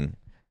streaming,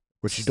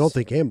 which you don't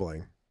think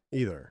gambling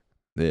either.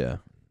 Yeah.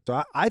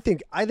 So I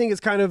think it's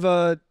kind of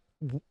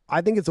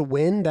I think it's a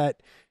win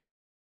that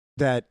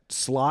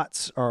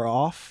slots are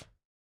off.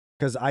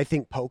 Because I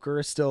think poker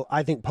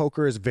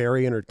is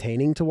very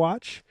entertaining to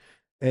watch.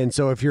 And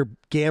so if you're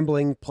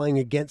gambling, playing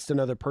against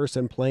another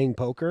person playing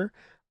poker,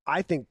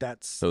 I think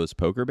that's... So is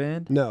poker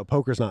banned? No,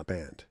 poker's not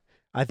banned.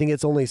 I think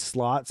it's only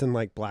slots and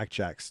like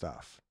blackjack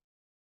stuff.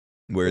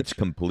 Where it's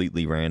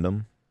completely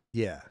random?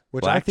 Yeah.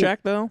 Blackjack,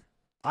 though?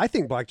 I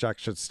think blackjack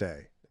should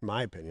stay, in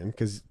my opinion,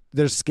 because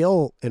there's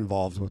skill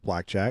involved with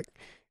blackjack.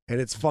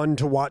 And it's fun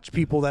to watch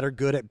people that are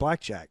good at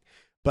blackjack.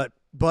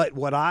 But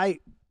what I...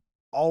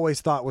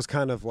 always thought was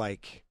kind of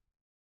like,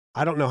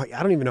 I don't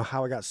even know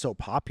how it got so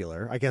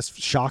popular. I guess the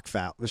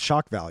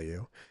shock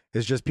value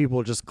is just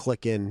people just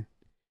clicking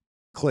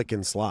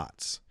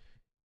slots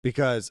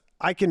because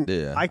I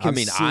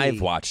mean, I've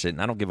watched it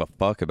and I don't give a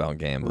fuck about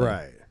gambling,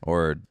 right?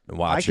 Or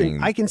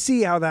watching. I can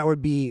see how that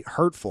would be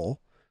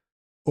hurtful,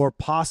 or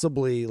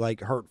possibly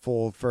like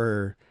hurtful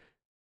for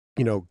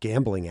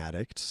gambling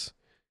addicts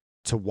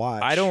to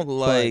watch. I don't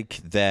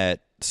like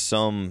that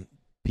some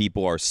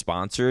people are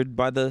sponsored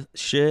by the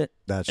shit.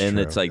 That's and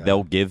true, it's like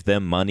they'll give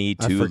them money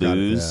to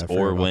lose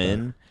or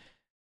win.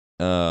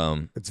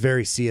 It's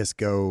very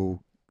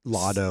CS:GO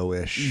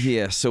lotto-ish.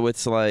 Yeah, so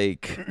it's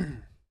like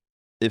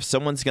if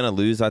someone's gonna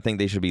lose, I think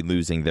they should be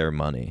losing their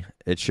money.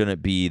 It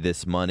shouldn't be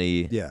this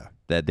money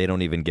that they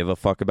don't even give a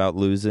fuck about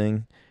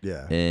losing.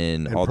 Yeah,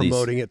 and all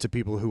promoting it to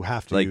people who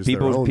have to like use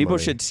their own people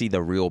money. should see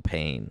the real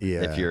pain.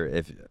 Yeah,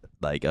 if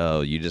like, oh,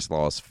 you just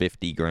lost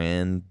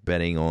 $50,000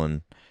 betting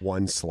on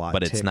one slot,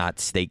 but it's not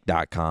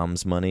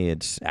stake.com's money,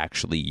 it's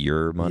actually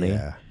your money.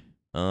 Yeah.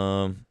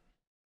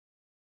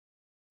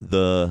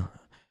 There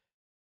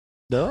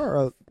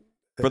are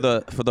for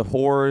the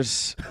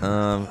whores,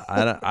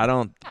 I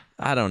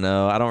don't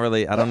know. I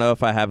don't know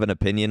if I have an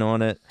opinion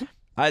on it.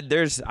 I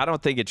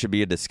don't think it should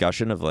be a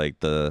discussion of like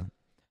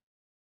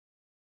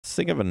let's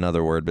think of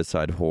another word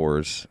beside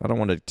whores. I don't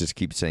want to just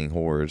keep saying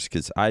whores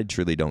because I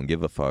truly don't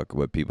give a fuck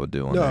what people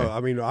do on there. No,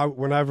 I mean,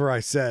 whenever I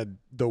said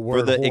the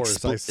word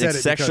whores, I said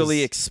it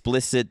sexually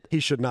explicit.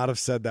 He should not have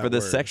said that for the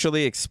word.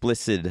 sexually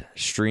explicit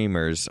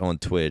streamers on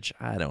Twitch.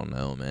 I don't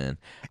know, man.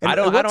 I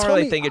don't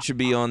really think it should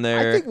be on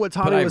there. I think what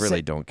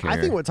Tommy don't care. I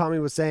think what Tommy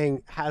was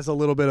saying has a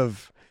little bit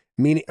of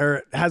meaning,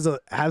 or has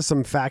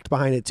some fact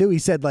behind it too. He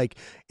said like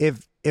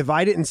if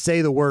I didn't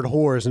say the word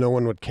whores, no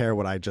one would care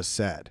what I just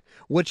said,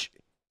 which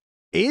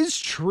is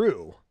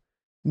true.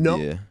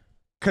 No,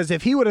 because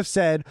if he would have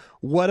said,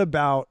 what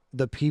about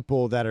the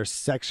people that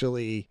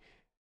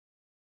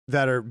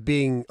are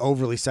being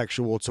overly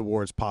sexual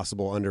towards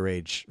possible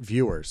underage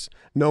viewers,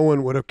 no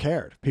one would have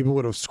cared. People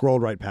would have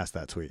scrolled right past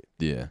that tweet.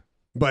 Yeah.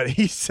 But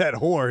he said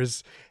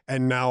whores,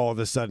 and now all of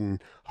a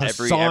sudden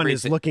Hassan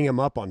is looking him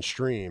up on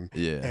stream,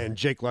 and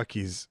Jake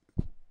Lucky's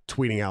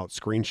tweeting out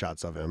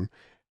screenshots of him,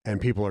 and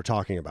people are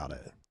talking about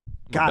it.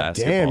 I'm a God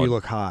damn, you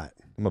look hot.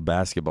 I'm a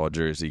basketball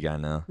jersey guy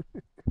now.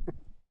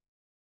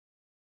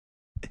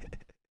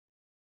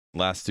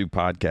 Last 2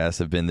 podcasts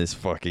have been this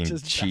fucking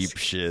Just cheap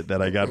shit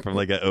that I got from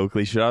like an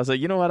Oakley shit. I was like,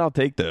 you know what? I'll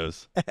take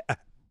those.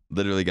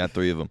 Literally got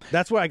 3 of them.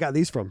 That's where I got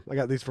these from. I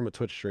got these from a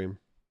Twitch stream.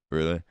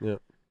 Really? Yeah.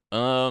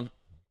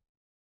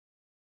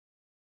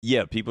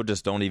 Yeah, people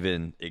just don't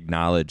even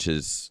acknowledge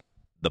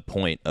the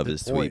point of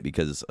his tweet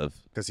because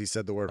he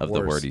said the word of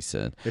horse. the word he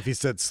said. If he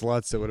said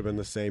sluts, it would have been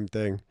the same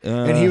thing.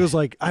 And he was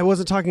like, I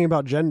wasn't talking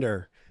about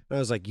gender. And I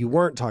was like, you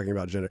weren't talking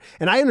about gender.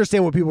 And I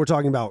understand what people were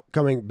talking about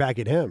coming back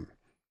at him.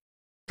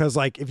 Because,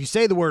 like, if you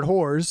say the word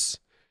whores,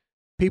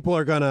 people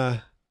are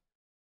gonna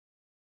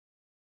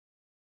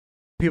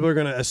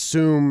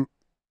assume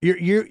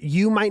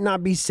you might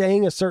not be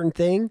saying a certain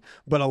thing,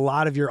 but a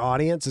lot of your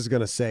audience is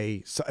gonna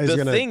say is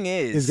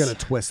gonna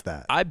twist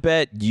that. I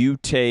bet you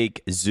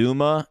take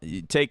Zuma,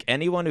 you take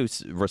anyone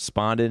who's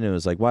responded and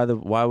was like, why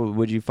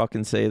would you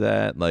fucking say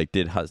that? Like,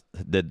 did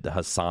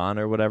Hassan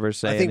or whatever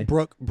say? I think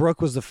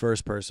Brooke was the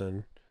first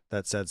person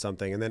that said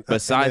something, and then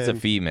besides a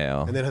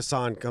female, and then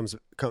Hassan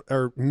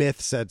or Myth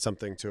said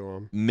something to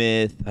him.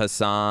 Myth,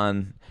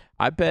 Hassan.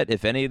 I bet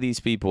if any of these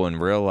people in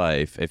real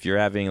life, if you're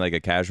having like a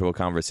casual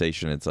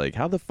conversation, it's like,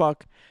 how the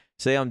fuck?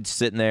 Say I'm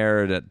sitting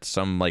there at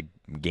some like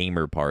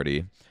gamer party,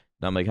 and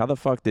I'm like, how the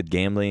fuck did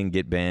gambling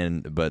get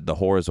banned, but the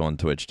whores on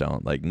Twitch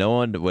don't? Like, no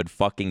one would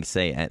fucking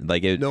say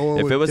like if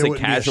it was a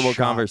casual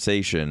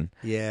conversation,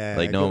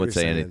 like no one would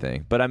say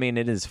anything. But I mean,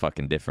 it is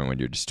fucking different when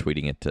you're just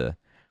tweeting it to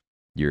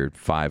your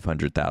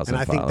 500,000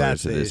 followers. I think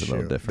that's the issue. A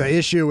little different. The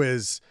issue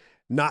is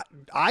not.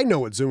 I know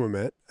what Zuma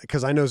meant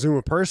because I know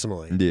Zuma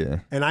personally.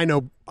 Yeah, and I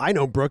know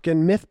Brooke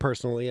and Myth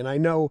personally, and I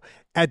know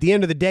at the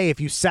end of the day, if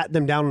you sat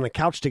them down on a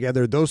couch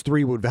together, those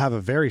 3 would have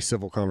a very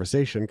civil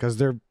conversation because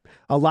they're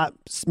a lot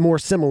more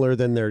similar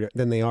than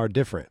they are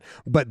different.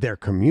 But their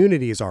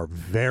communities are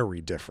very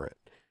different.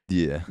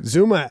 Yeah,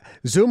 Zuma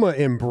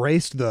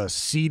embraced the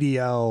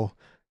CDL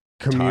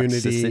community,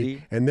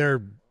 toxicity. And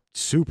they're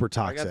super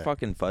toxic. I got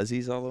fucking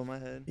fuzzies all over my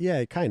head.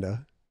 Yeah, kind of.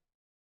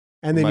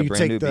 And then you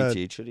take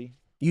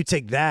you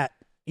take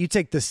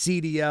the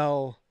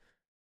CDL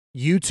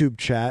YouTube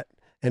chat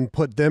and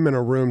put them in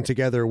a room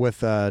together with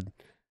offline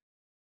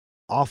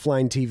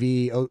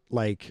TV,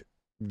 like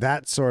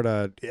that sort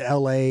of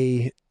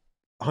LA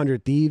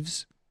 100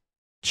 Thieves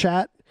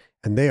chat,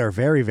 and they are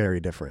very, very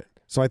different.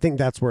 So I think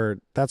that's where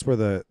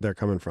they're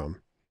coming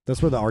from.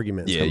 That's where the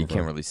argument is. Yeah, you can't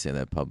from. Really say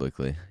that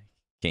publicly.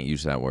 Can't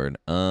use that word.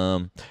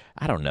 I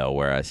don't know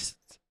where I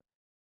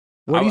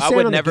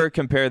would never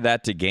compare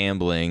that to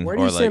gambling. Where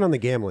do you stand on the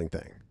gambling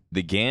thing?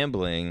 The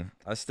gambling,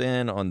 I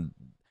stand on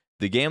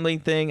the gambling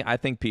thing. I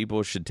think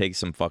people should take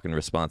some fucking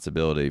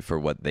responsibility for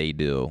what they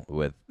do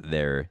with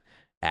their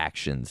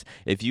actions.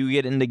 If you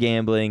get into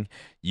gambling,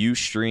 you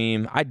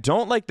stream. I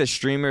don't like the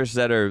streamers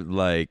that are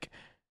like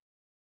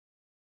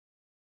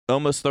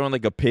almost throwing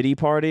like a pity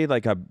party,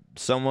 like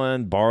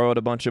someone borrowed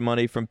a bunch of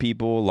money from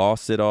people,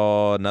 lost it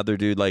all. Another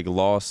dude like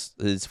lost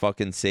his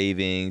fucking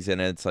savings, and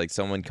it's like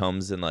someone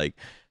comes and like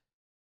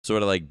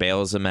sort of like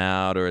bails him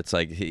out, or it's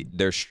like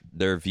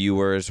their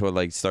viewers will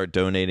like start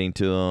donating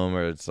to him,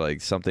 or it's like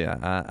something.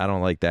 I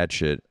don't like that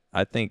shit.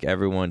 I think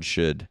everyone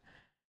should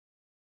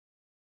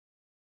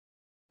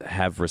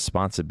have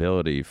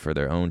responsibility for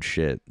their own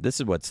shit. This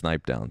is what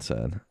Snipe Down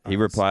said. He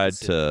replied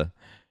to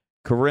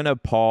Corinna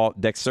Paul.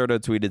 Dexerto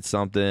tweeted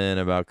something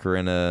about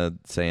Corinna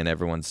saying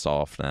everyone's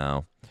soft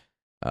now.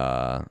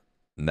 And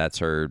that's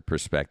her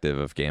perspective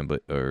of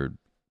gambling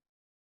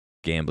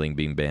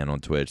being banned on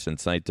Twitch. And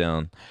Snipe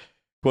Down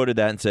quoted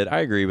that and said, I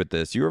agree with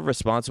this. You are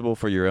responsible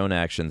for your own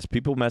actions.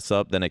 People mess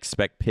up, then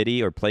expect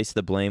pity or place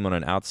the blame on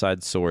an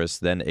outside source,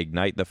 then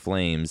ignite the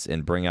flames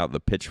and bring out the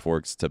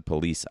pitchforks to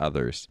police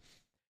others.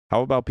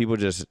 How about people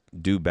just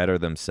do better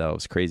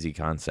themselves? Crazy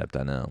concept,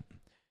 I know.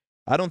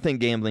 I don't think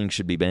gambling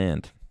should be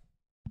banned.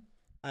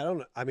 I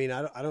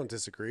don't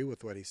disagree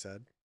with what he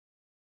said.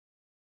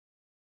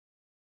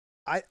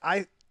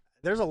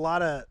 There's a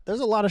lot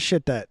of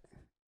shit that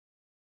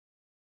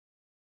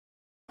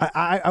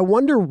I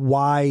wonder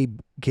why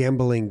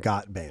gambling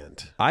got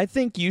banned. I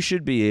think you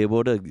should be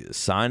able to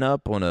sign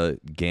up on a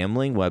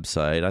gambling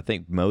website. I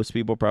think most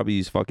people probably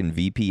use fucking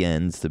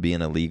VPNs to be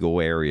in a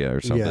legal area or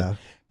something. Yeah.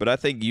 But I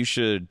think you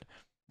should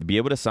be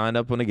able to sign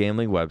up on a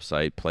gambling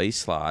website, play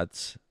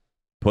slots,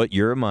 put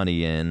your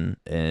money in,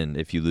 and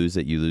if you lose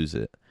it, you lose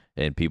it,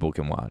 and people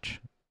can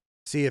watch.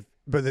 See, if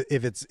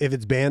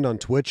it's banned on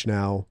Twitch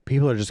now,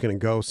 people are just going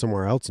to go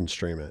somewhere else and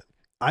stream it.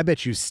 I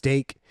bet you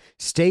Stake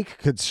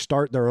could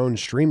start their own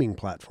streaming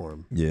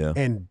platform. Yeah.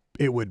 And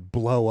it would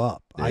blow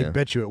up. Yeah. I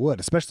bet you it would,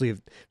 especially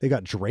if they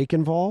got Drake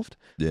involved.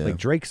 Yeah. Like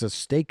Drake's a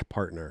Stake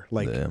partner.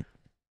 Like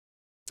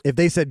if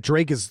they said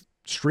Drake is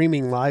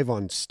streaming live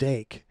on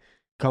Stake,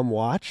 come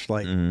watch,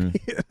 like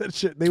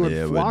they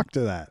would flock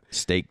to that.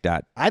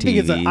 Stake.tv. I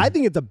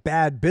think it's a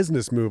bad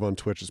business move on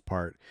Twitch's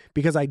part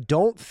because I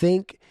don't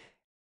think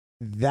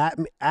that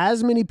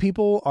as many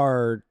people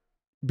are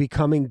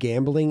becoming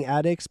gambling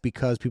addicts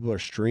because people are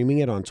streaming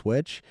it on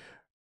Twitch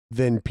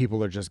than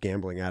people are just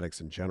gambling addicts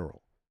in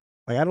general.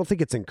 Like, I don't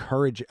think it's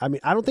encouraging. I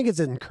mean, I don't think it's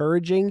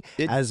encouraging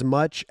as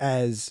much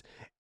as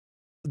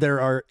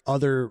there are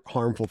other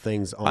harmful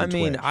things on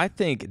Twitch. I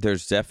think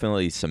there's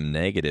definitely some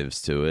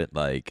negatives to it.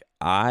 Like,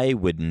 I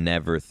would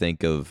never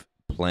think of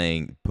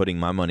putting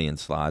my money in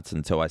slots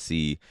until I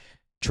see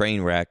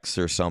train wrecks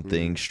or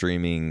something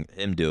streaming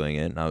him doing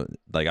it. And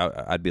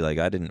I'd be like,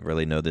 I didn't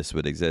really know this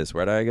would exist.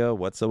 Where do I go?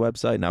 What's the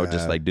website? And I would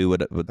just like do what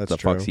the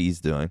fuck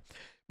he's doing.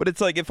 But it's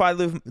like, if I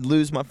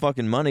lose my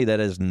fucking money, that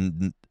is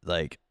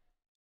like,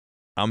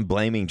 I'm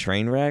blaming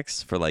train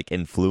wrecks for like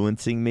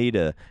influencing me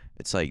to.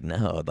 It's like,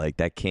 no, like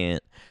that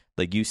can't.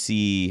 Like, you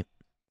see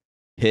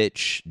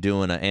Hitch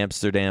doing an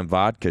Amsterdam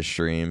vodka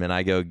stream, and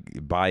I go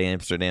buy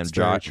Amsterdam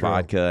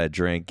vodka, I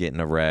drink, get in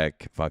a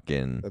wreck,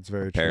 fucking That's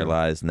very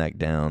paralyzed, neck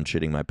down,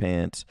 shitting my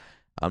pants.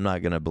 I'm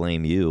not gonna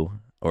blame you,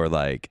 or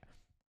like,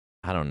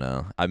 I don't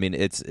know. I mean,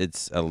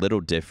 it's a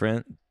little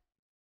different,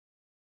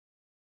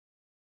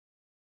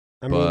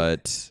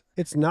 but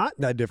it's not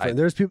that different.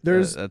 There's people.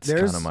 There's kind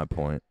of my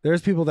point.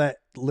 There's people that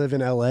live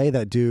in LA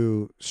that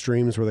do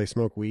streams where they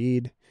smoke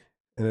weed,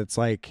 and it's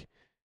like,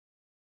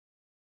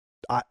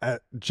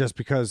 just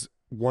because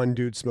one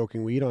dude's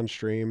smoking weed on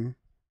stream,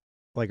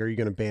 like, are you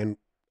going to ban?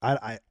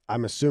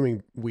 I'm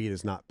assuming weed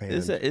is not banned.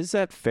 Is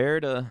that fair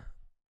to,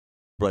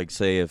 like,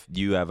 say if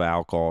you have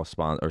alcohol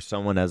sponsor or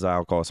someone has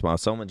alcohol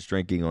sponsor, someone's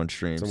drinking on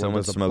stream,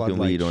 someone's smoking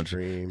weed on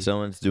stream,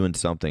 someone's doing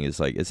something. It's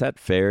like, is that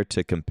fair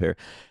to compare?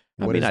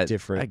 What is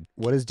different?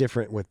 What is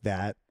different with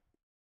that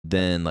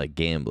than like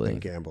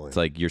gambling? It's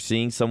like, you're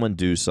seeing someone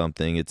do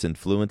something. It's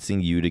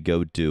influencing you to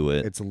go do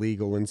it. It's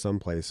legal in some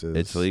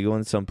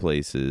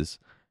places.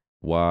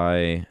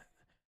 Why?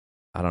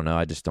 I don't know.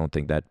 I just don't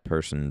think that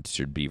person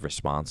should be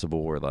responsible,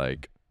 or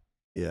like.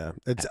 Yeah,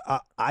 it's.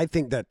 I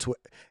think that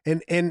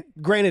and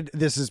granted,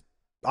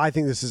 I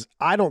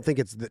don't think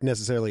it's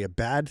necessarily a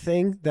bad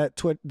thing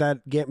that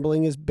that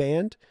gambling is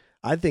banned.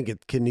 I think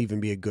it can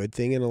even be a good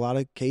thing in a lot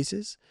of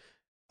cases.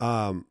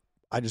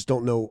 I just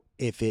don't know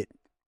if it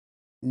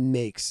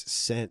makes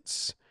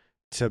sense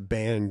to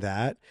ban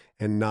that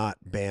and not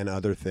ban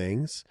other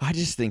things. I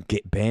just think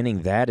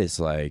banning that is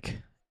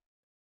like,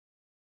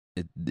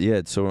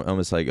 it's sort of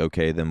almost like,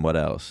 okay, then what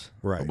else?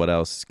 Right. What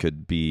else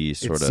could be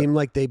sort of? It seemed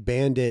like they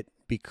banned it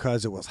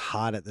because it was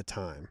hot at the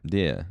time.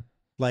 Yeah.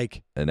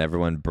 Like, and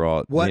everyone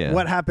brought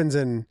what happens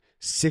in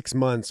 6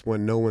 months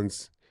when no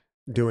one's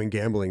doing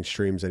gambling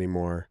streams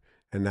anymore,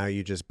 and now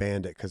you just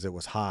banned it because it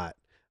was hot,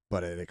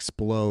 but it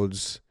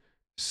explodes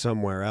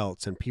somewhere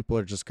else, and people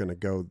are just going to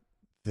go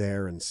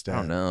there instead. I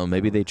don't know.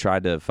 Maybe they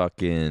tried to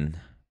fucking.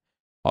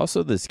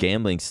 Also, this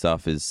gambling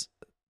stuff is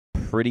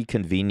pretty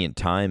convenient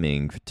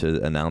timing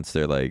to announce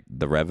their like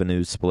the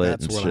revenue split.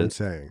 That's and what shit. I'm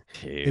saying.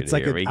 Dude, it's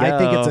like I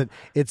think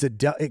it's a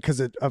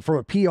because from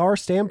a PR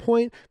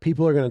standpoint,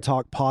 people are going to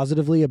talk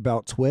positively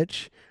about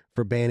Twitch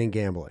for banning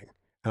gambling,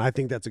 and I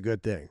think that's a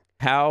good thing.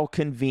 How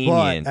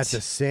convenient. But at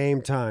the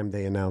same time,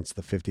 they announced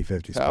the 50-50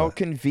 split. How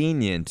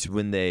convenient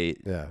when they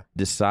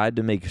decide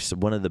to make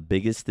one of the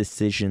biggest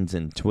decisions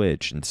in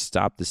Twitch and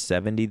stop the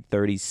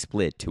 70-30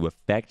 split to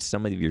affect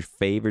some of your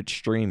favorite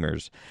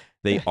streamers.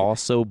 They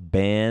also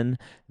ban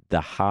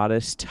the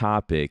hottest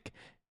topic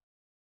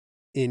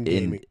in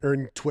gaming or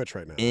in Twitch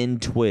right now. In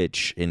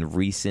Twitch in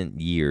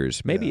recent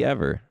years, maybe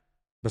ever.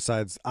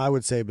 I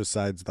would say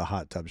besides the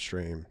hot tub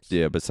streams.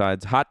 Yeah,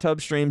 besides hot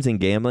tub streams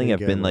and gambling have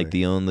been like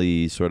the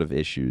only sort of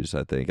issues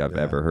I think I've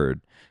ever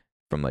heard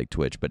from like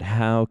Twitch. But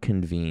how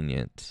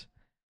convenient.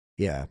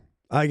 Yeah.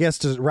 I guess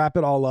to wrap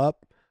it all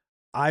up,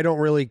 I don't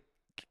really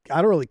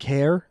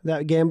care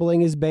that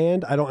gambling is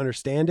banned. I don't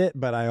understand it,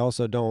 but I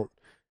also don't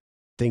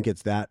think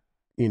it's that,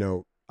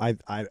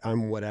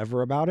 I'm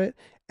whatever about it.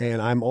 And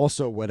I'm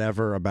also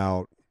whatever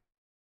about,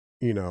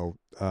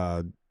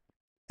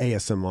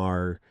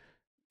 ASMR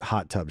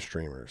hot tub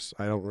streamers.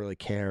 I don't really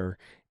care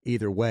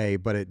either way,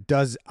 but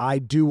I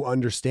do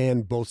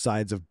understand both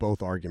sides of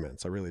both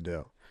arguments. I really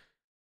do.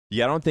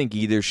 Yeah, I don't think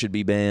either should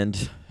be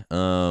banned.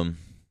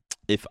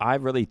 If I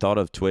really thought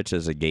of Twitch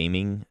as a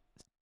gaming,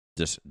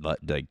 just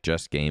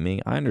gaming,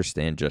 I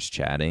understand just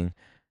chatting.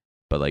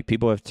 But like,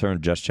 people have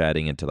turned just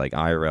chatting into like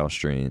IRL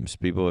streams.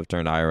 People have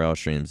turned IRL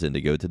streams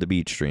into go to the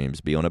beach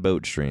streams, be on a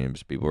boat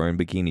streams. People are in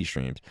bikini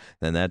streams.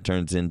 Then that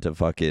turns into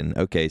fucking,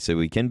 okay, so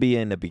we can be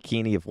in a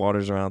bikini if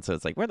water's around. So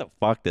it's like, where the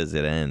fuck does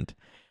it end?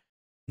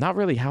 Not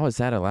really. How is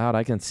that allowed?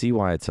 I can see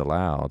why it's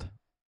allowed.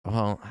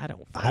 Well,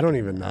 I don't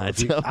even know. I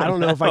don't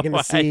know if I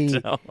can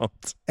see.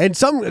 And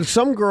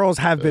some girls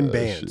have been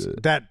banned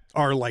that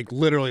are like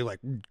literally like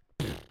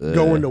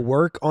going to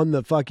work on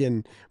the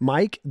fucking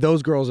mic.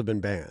 Those girls have been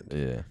banned.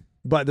 Yeah.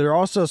 But there are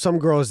also some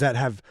girls that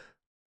have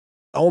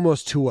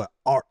almost to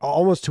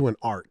an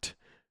art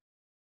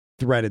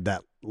threaded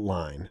that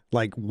line,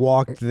 like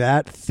walked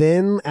that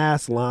thin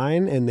ass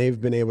line, and they've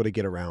been able to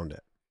get around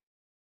it.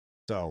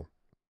 So,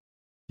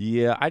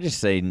 yeah, I just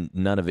say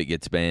none of it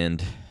gets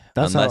banned.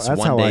 Unless that's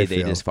one how day I they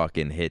feel. just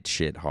fucking hit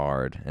shit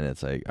hard, and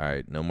it's like, all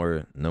right, no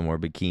more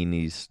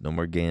bikinis, no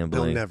more They'll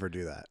gambling, never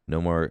do that.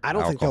 no more I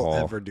don't think they'll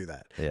alcohol. ever do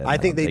that. Yeah, I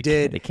no, think they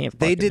did. They can't.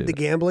 They fucking did do the it.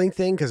 gambling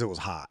thing because it was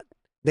hot.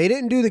 They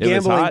didn't do the It was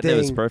gambling hot. thing. And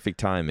it was perfect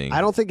timing.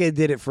 I don't think they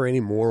did it for any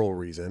moral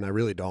reason. I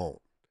really don't.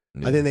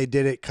 Yeah. I think they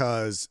did it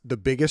because the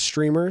biggest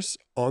streamers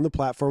on the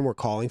platform were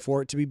calling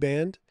for it to be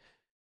banned,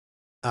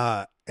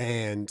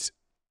 and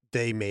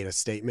they made a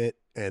statement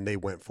and they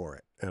went for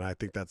it. And I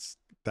think that's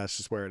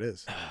just where it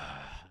is.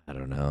 I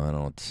don't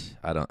know.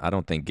 I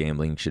don't think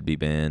gambling should be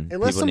banned.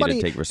 Unless People need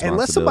to take responsibility.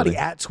 Unless somebody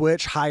at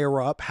Twitch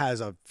higher up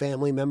has a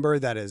family member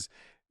that is,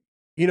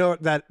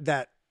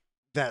 that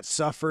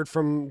suffered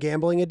from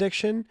gambling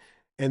addiction,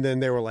 and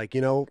then they were like,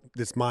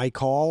 it's my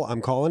call.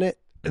 I'm calling it.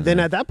 Mm-hmm. Then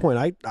at that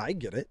point, I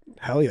get it.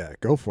 Hell yeah,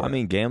 go for it. I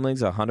mean,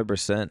 gambling's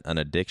 100% an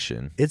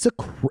addiction. It's a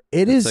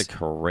crazy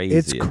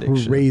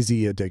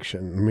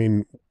addiction. I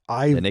mean,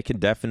 and it can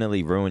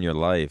definitely ruin your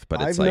life.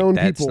 But it's like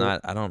that's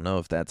not. I don't know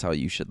if that's how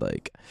you should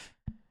like.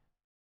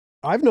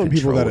 I've known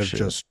people that have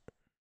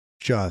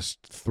just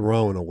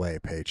thrown away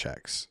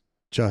paychecks,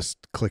 just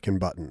clicking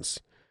buttons,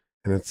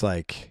 and it's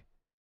like,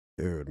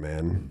 dude,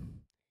 man.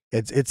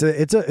 It's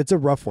a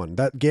rough one.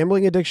 That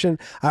gambling addiction.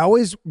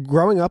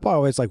 Growing up, I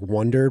always like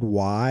wondered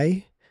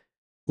why,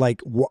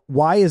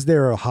 why is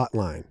there a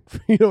hotline?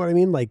 You know what I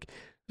mean? Like,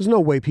 there's no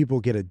way people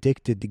get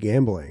addicted to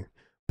gambling.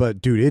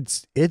 But dude,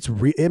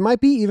 it might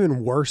be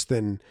even worse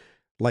than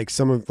like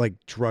some of like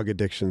drug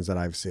addictions that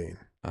I've seen.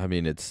 I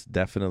mean, it's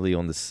definitely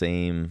on the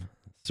same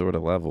sort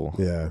of level.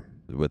 Yeah.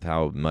 With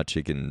how much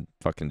it can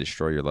fucking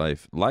destroy your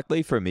life.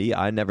 Luckily for me,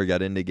 I never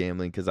got into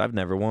gambling because I've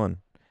never won.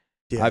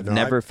 Yeah, I've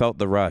never felt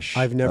the rush.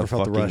 I've never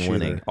felt the rush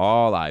winning. Either.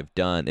 All I've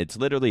done, it's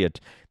literally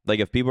like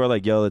if people are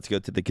like, "Yo, let's go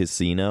to the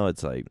casino,"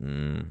 it's like, I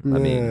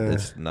mean,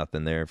 it's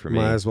nothing there for me.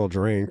 Might as well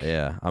drink.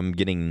 Yeah, I'm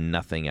getting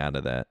nothing out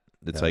of that.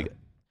 It's like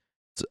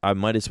I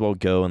might as well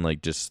go and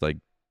like just like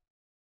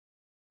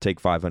take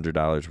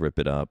 $500, rip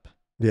it up.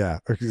 Yeah,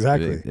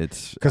 exactly.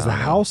 It's because the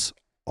house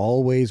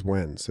always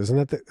wins. Isn't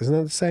that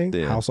the saying?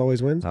 Yeah. House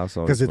always wins. House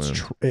always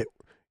wins. Because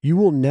you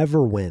will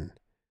never win.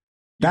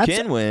 You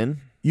can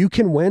win. You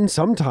can win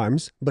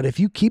sometimes, but if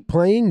you keep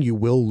playing, you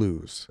will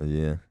lose.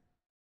 Yeah.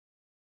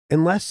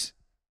 Unless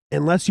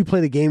you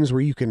play the games where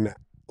you can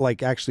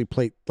like actually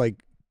play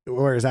like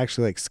where it's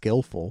actually like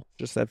skillful.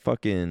 Just that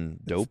fucking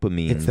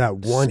dopamine. It's that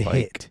one spike.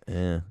 hit.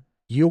 Yeah.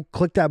 You'll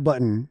click that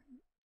button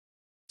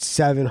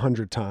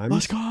 700 times.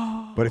 Let's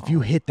go. But if you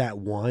hit that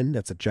one,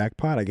 that's a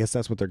jackpot. I guess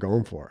that's what they're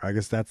going for. I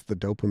guess that's the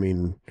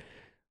dopamine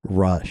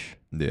rush.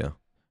 Yeah.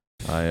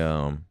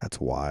 That's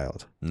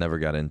wild. Never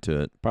got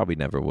into it. Probably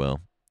never will.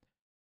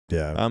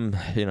 Yeah.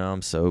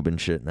 I'm sober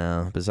and shit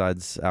now.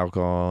 Besides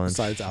alcohol and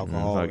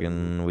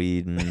fucking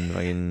weed and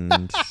fucking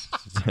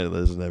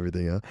listen to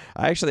everything else.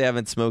 I actually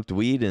haven't smoked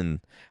weed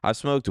I've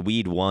smoked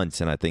weed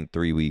once in I think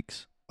 3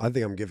 weeks. I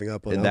think I'm giving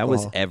up on and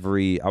alcohol. That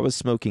was I was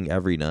smoking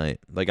every night.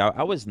 Like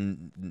I was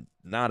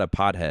not a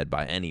pothead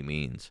by any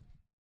means.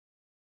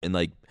 And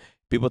like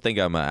people think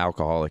I'm an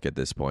alcoholic at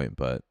this point,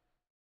 but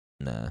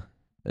nah,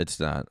 it's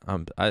not.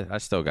 I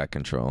still got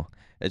control.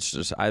 It's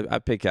just I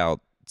pick out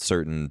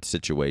certain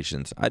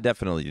situations. I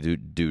definitely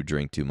do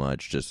drink too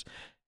much just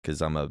because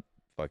I'm a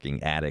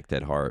fucking addict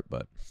at heart.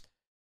 But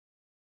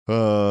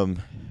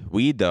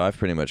weed though, I've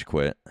pretty much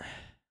quit.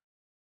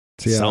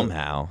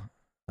 Somehow.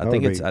 I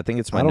think it's my newest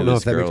girl though. I don't know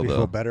if that makes me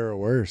feel better or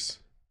worse.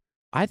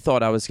 I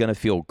thought I was gonna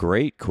feel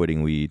great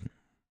quitting weed.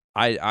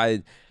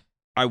 I've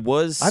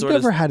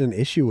never had an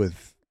issue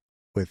with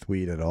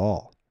weed at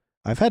all.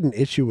 I've had an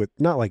issue with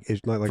not like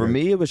for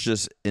me it was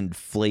just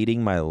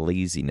inflating my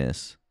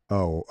laziness.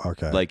 Oh,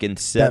 okay. Like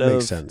makes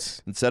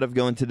sense. Instead of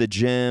going to the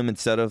gym,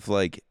 instead of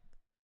like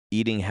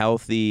eating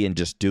healthy and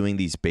just doing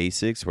these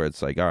basics where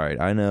it's like, all right,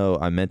 I know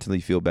I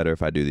mentally feel better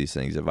if I do these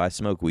things. If I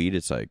smoke weed,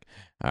 it's like,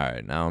 all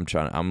right, now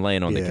I'm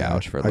laying on the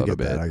couch for a little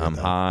bit. I'm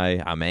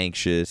high, I'm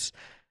anxious.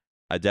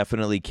 I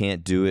definitely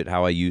can't do it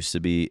how I used to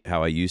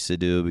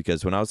do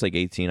because when I was like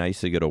 18, I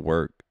used to go to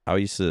work. I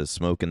used to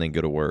smoke and then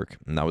go to work.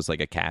 And I was like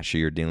a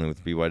cashier dealing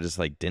with people. I just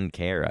like didn't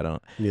care.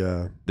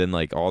 Then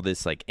like all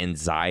this like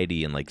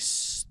anxiety and like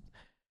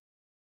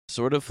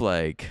sort of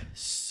like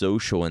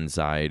social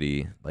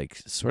anxiety, like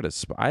sort of,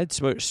 I had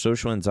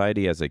social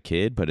anxiety as a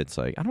kid, but it's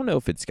like, I don't know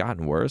if it's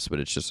gotten worse, but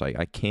it's just like,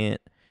 I can't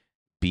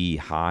be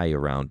high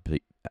around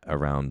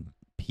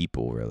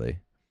people really.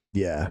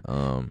 Yeah.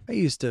 I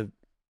used to,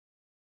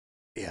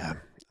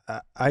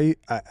 I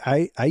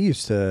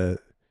used to,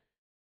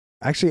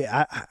 actually,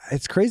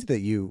 it's crazy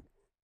that you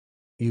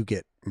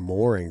get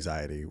more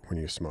anxiety when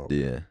you smoke.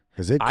 Yeah.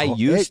 Because I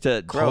used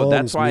to, bro,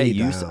 that's why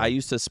I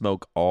used to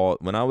smoke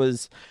when I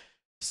was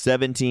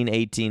 17,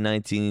 18,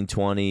 19,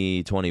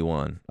 20,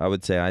 21. I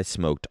would say I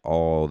smoked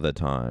all the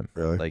time.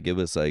 Really? Like it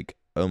was like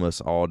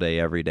almost all day,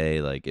 every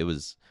day. Like it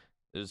was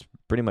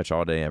pretty much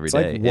all day, every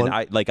day. And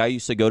I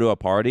used to go to a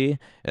party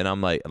and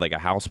I'm like a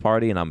house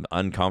party and I'm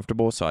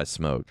uncomfortable, so I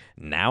smoke.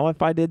 Now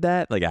if I did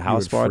that, like a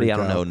house party, I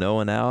don't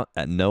know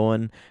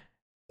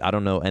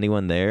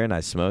anyone there and I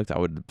smoked, I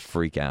would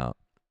freak out.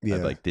 Yeah.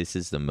 Like, this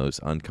is the most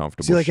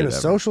uncomfortable See, like shit in a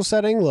ever. social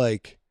setting,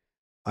 like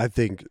I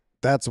think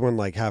that's when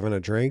like having a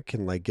drink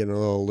and like getting a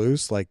little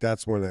loose, like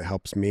that's when it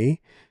helps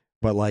me.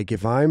 But like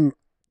if I'm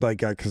like,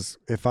 because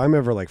if I'm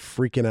ever like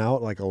freaking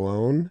out like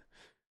alone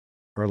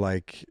or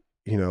like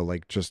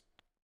like just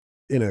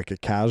in like a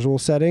casual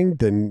setting,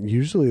 then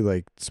usually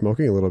like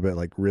smoking a little bit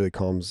like really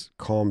calms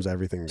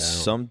everything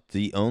down.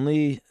 The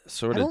only I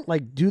sort of don't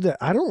like do that.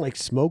 I don't like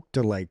smoke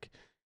to like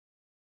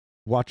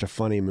watch a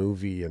funny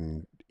movie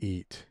and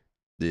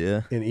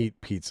yeah.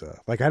 eat pizza.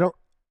 Like I don't.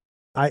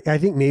 I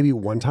think maybe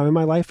one time in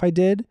my life I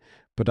did,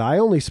 but I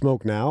only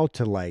smoke now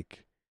to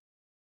like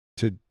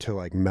to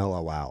like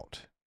mellow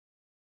out.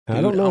 And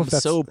I Dude, don't know I'm if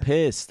that's so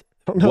pissed.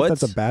 I don't know if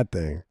that's a bad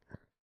thing.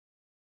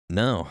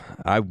 No,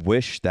 I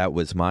wish that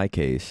was my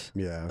case.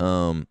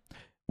 Yeah.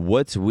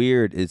 What's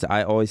weird is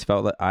I always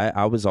felt like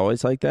I was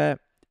always like that,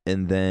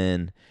 and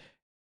then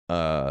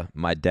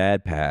my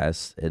dad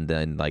passed, and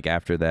then like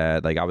after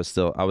that, like I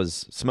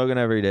was smoking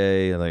every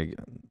day, like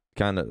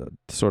kind of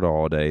sort of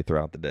all day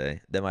throughout the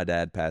day. Then my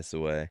dad passed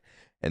away,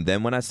 and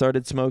then when I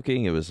started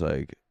smoking, it was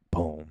like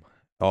boom,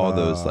 all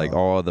those like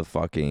all the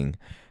fucking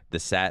the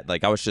sad,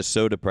 like I was just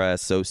so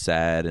depressed, so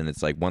sad, and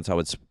it's like once I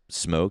would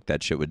smoke,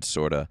 that shit would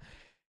sort of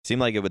seem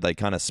like it would like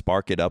kind of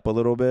spark it up a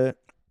little bit.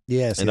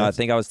 Yes. And I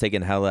think I was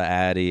taking hella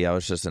Addy. I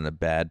was just in a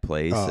bad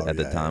place at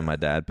the time my yeah.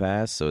 dad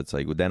passed. So it's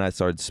like, then I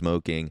started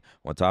smoking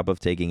on top of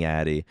taking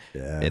Addy.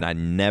 Yeah. And I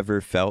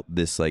never felt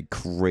this like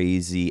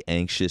crazy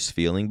anxious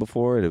feeling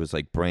before. It was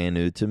like brand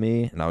new to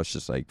me. And I was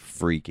just like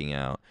freaking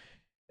out.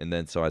 And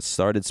then so I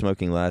started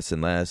smoking less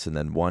and less. And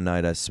then one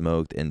night I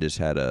smoked and just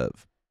had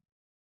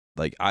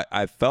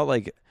I felt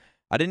like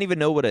I didn't even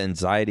know what an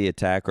anxiety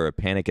attack or a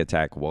panic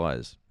attack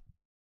was.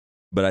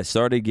 But I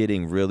started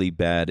getting really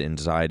bad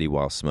anxiety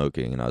while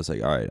smoking, and I was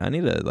like, all right, I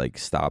need to like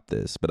stop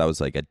this. But I was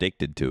like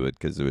addicted to it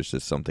because it was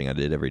just something I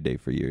did every day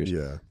for years.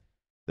 Yeah.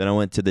 Then I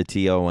went to the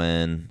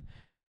TON,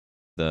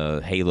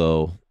 the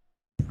Halo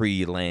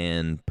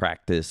pre-LAN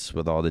practice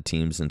with all the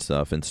teams and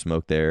stuff, and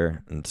smoked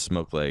there and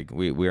smoked like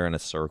we were in a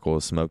circle,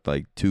 smoked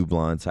like 2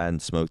 blunts. I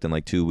hadn't smoked in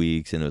like 2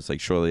 weeks, and it was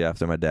like shortly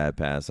after my dad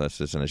passed. I was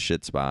just in a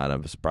shit spot. I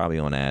was probably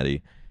on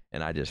Addy,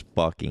 and I just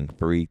fucking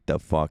freaked the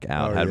fuck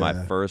out. Had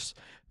my first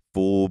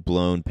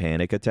full-blown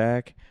panic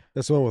attack.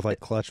 That's the one with like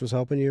Clutch was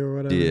helping you or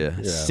whatever.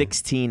 Yeah.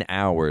 16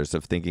 hours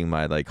of thinking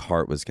my like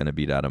heart was gonna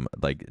beat out of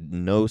like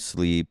no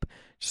sleep,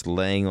 just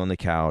laying on the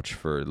couch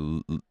for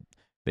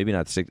maybe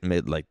not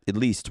like at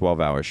least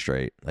 12 hours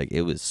straight. Like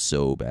it was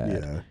so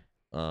bad.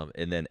 Yeah.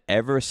 And then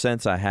ever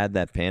since I had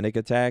that panic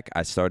attack,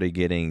 I started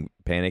getting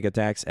panic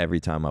attacks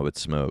every time I would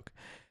smoke.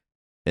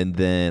 And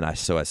then I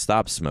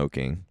stopped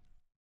smoking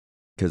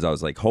because I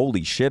was like,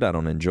 holy shit, I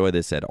don't enjoy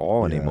this at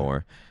all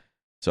anymore.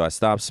 So I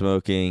stopped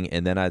smoking,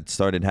 and then I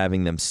started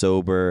having them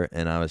sober,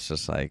 and I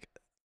was like,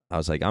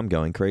 I'm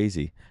going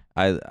crazy.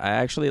 I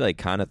actually like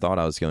kind of thought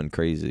I was going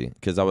crazy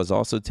because I was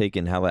also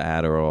taking hella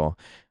Adderall.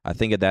 I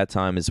think at that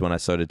time is when I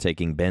started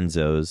taking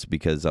benzos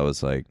because I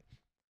was like,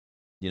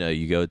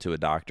 you go to a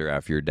doctor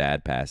after your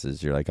dad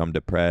passes. You're like, I'm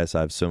depressed. I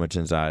have so much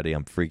anxiety.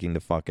 I'm freaking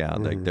the fuck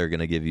out. Like they're going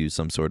to give you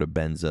some sort of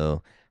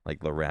benzo, like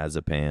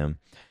lorazepam.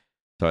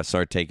 So I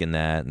started taking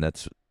that,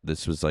 and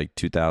this was like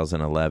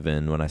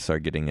 2011 when I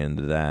started getting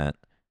into that.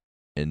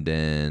 And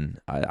then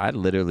I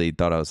literally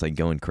thought I was like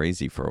going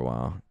crazy for a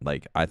while.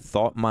 Like I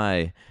thought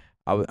I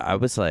felt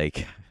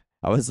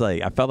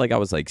like I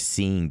was like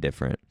seeing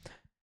different.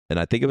 And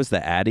I think it was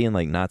the Addy and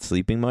like not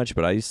sleeping much,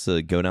 but I used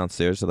to go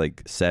downstairs at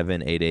like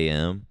 7, 8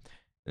 a.m.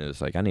 And it was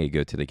like, I need to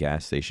go to the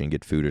gas station,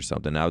 get food or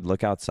something. I would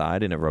look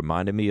outside and it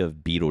reminded me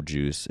of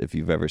Beetlejuice. If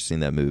you've ever seen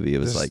that movie, it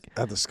was like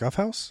at the Scuff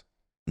House?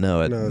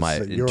 No, in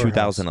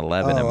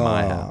 2011 at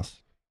my house.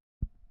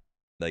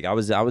 Like I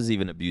was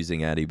even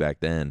abusing Addy back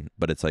then,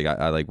 but it's like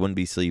I like wouldn't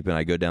be sleeping.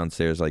 I go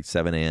downstairs like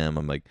 7 a.m.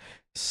 I'm like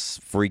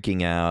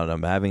freaking out.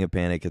 I'm having a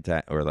panic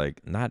attack, or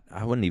like not.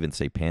 I wouldn't even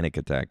say panic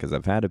attack because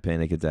I've had a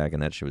panic attack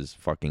and that shit was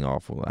fucking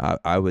awful.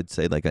 I would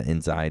say like an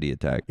anxiety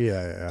attack.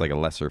 Yeah. Like a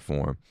lesser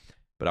form.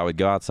 But I would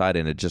go outside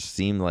and it just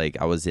seemed like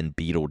I was in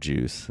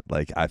Beetlejuice.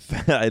 Like I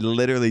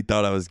literally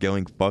thought I was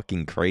going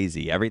fucking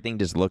crazy. Everything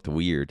just looked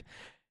weird,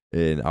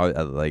 and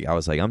I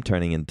was like I'm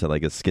turning into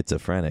like a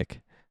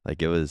schizophrenic.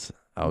 Like it was.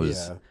 I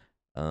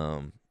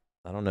don't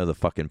know the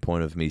fucking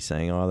point of me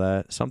saying all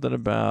that. Something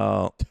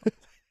about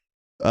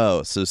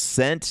so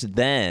since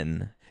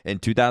then in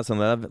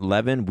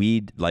 2011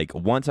 weed, like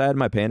once I had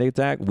my panic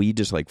attack, weed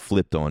just like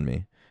flipped on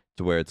me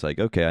to where it's like,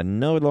 okay, I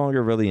no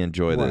longer really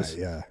enjoy this.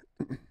 Yeah.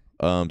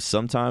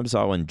 Sometimes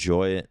I'll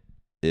enjoy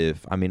it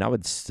I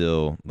would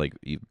still like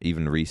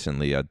even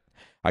recently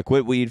I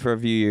quit weed for a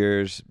few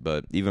years,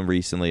 but even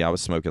recently I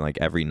was smoking like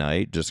every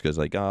night just because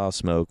like, I'll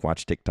smoke,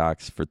 watch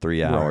TikToks for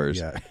 3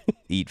 hours,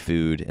 eat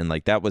food. And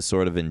like that was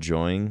an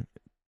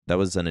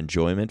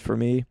enjoyment for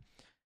me.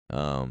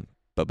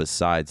 But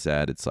besides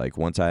that, it's like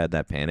once I had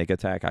that panic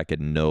attack, I could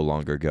no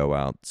longer go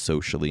out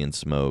socially and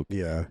smoke.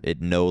 Yeah.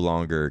 It no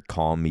longer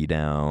calmed me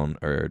down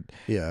or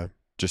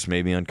just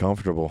made me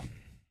uncomfortable.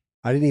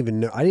 I didn't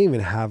even know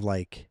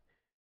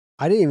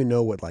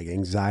what like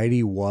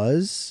anxiety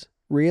was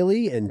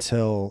really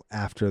until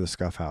after the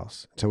Scuff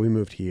House, until we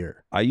moved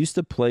here. I used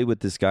to play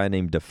with this guy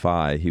named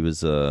Defy. He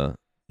was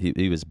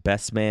he was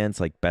best man's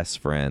like best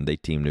friend. They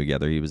teamed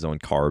together. He was on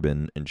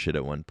Carbon and shit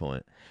at one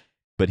point.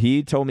 But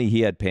he told me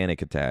he had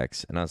panic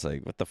attacks, and I was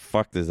like, "What the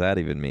fuck does that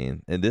even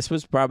mean?" And this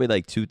was probably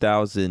like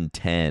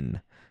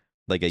 2010,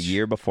 like a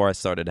year before I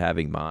started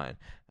having mine.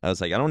 I was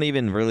like, I don't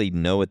even really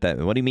know what that.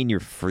 What do you mean you're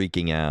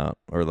freaking out?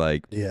 Or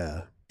like,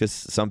 Yeah. because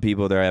some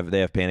people they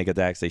have panic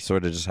attacks. They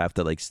sort of just have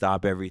to like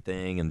stop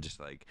everything and just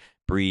like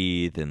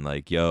breathe and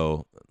like,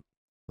 yo,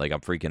 like I'm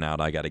freaking out.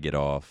 I got to get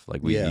off.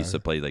 Like we used to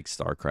play like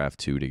StarCraft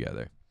 2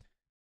 together.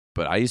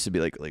 But I used to be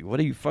like, what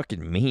do you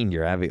fucking mean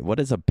you're having? What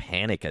is a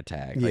panic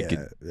attack? Like,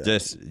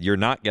 just you're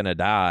not gonna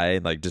die.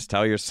 Like, just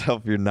tell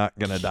yourself you're not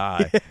gonna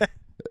die.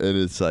 And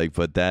it's like,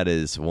 but that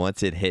is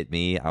once it hit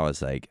me, I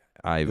was like,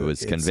 I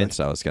was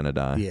convinced I was gonna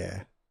die.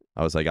 Yeah.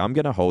 I was like, I'm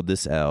gonna hold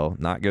this L,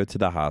 not go to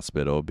the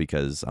hospital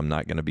because I'm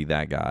not gonna be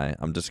that guy.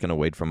 I'm just gonna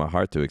wait for my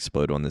heart to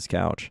explode on this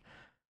couch.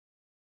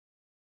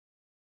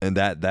 And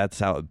that's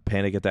how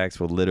panic attacks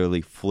will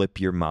literally flip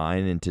your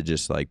mind into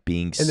just like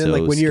being and then,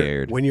 like,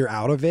 scared. When you're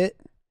out of it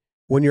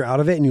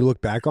and you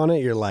look back on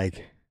it, you're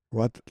like,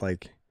 what?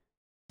 Like,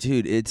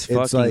 dude, it's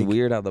fucking like,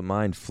 weird how the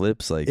mind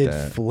flips like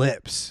that. It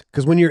flips.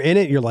 Because when you're in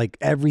it, you're like,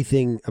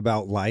 everything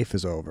about life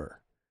is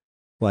over.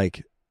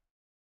 Like,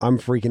 I'm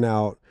freaking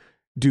out.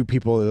 Do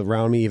people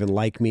around me even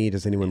like me?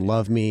 Does anyone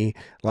love me?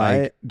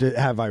 Like,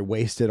 have I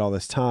wasted all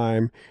this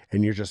time?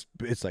 And you're just,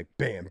 it's like,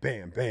 bam,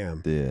 bam,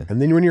 bam. Yeah.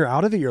 And then when you're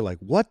out of it, you're like,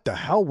 what the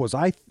hell was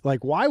I,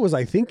 like, why was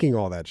I thinking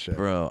all that shit?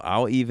 Bro,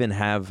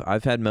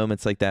 I've had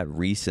moments like that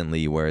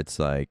recently where it's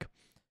like,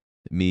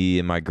 me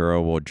and my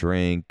girl will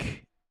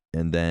drink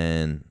and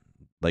then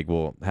like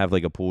we'll have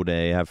like a pool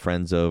day, have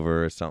friends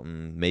over or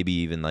something, maybe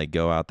even like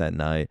go out that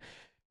night.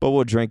 But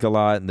we'll drink a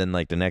lot, and then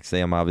like the next day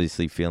I'm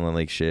obviously feeling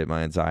like shit.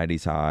 My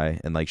anxiety's high,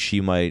 and like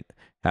she might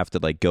have to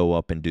like go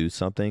up and do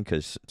something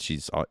because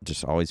she's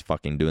just always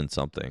fucking doing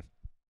something.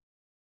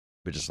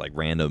 But just like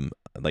random,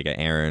 like an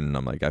errand, and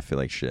I'm like, I feel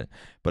like shit.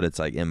 But it's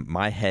like in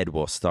my head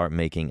will start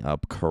making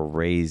up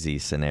crazy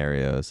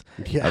scenarios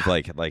of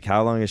like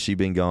how long has she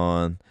been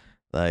gone?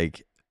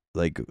 Like,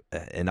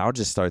 and I'll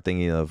just start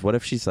thinking of what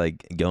if she's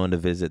like going to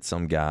visit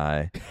some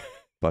guy,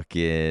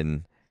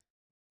 fucking.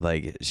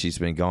 Like she's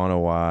been gone a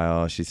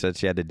while. She said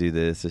she had to do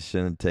this. It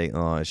shouldn't take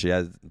long. She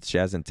hasn't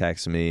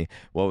texted me.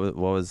 What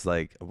was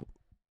like?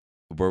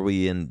 Were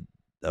we in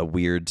a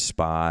weird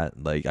spot?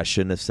 Like I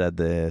shouldn't have said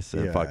this.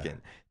 And fucking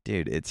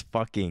dude, it's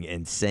fucking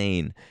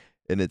insane.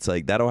 And it's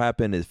like that'll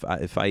happen if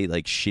I eat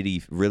like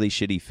really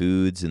shitty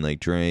foods and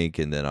like drink,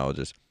 and then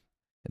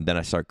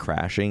I start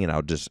crashing,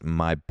 and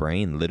my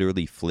brain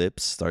literally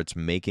flips, starts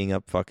making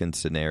up fucking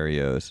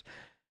scenarios,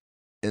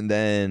 and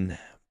then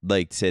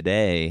like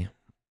today.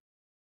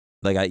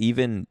 Like, I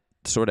even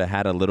sort of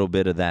had a little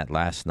bit of that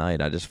last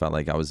night. I just felt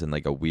like I was in,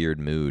 like, a weird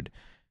mood.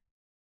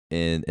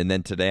 And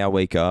then today I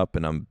wake up,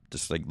 and I'm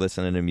just, like,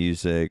 listening to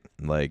music.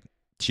 Like,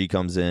 she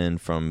comes in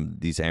from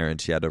these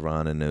errands she had to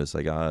run, and it was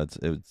like,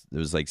 it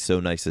was like, so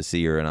nice to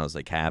see her, and I was,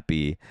 like,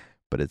 happy.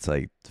 But it's,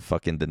 like,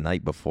 fucking the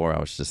night before, I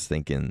was just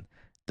thinking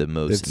the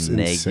most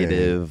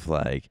negative,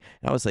 like,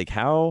 I was like,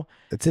 how?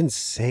 It's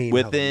insane.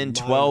 Within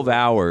 12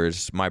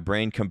 hours, my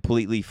brain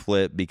completely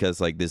flipped because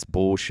like this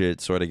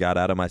bullshit sort of got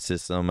out of my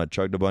system. I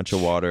chugged a bunch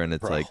of water, and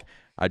it's like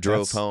I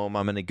drove home.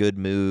 I'm in a good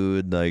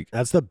mood. Like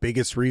that's the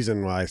biggest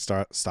reason why I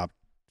stopped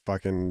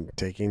fucking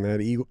taking that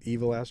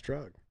evil ass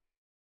drug.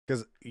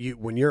 Because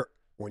when you're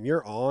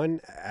on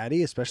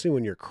Addy, especially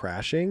when you're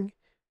crashing,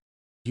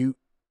 you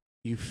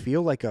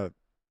feel like a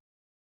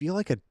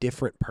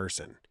different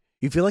person.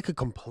 You feel like a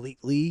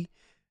completely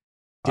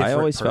different I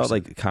always person. felt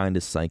like kind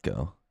of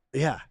psycho.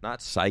 Yeah. Not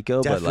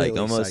psycho, Definitely but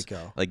like almost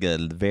psycho. like a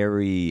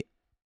very...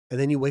 And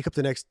then you wake up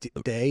the next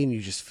day and you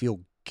just feel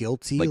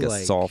guilty. Like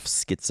a soft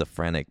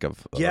schizophrenic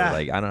of... Yeah.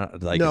 Like, I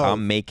don't... Like, no.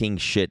 I'm making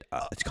shit...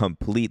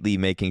 completely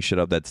making shit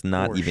up that's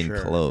not even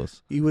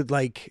close. You would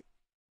like...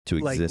 To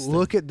exist.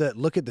 Look at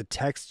the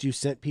text you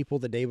sent people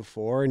the day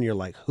before, and you're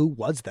like, who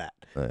was that?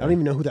 I don't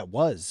even know who that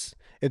was.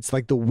 It's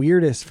like the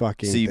weirdest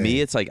fucking thing.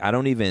 Me, it's like I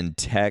don't even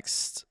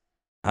text...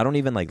 I don't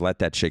even like let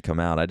that shit come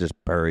out. I just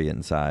bury it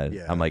inside.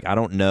 Yeah. I'm like, I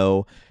don't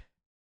know.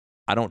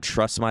 I don't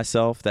trust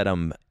myself that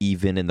I'm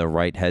even in the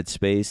right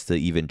headspace to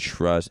even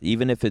trust,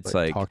 even if it's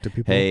like talk to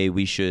people. Hey,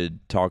 we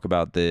should talk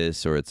about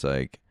this, or it's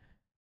like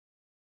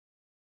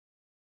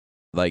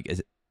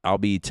I'll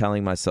be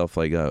telling myself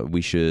like,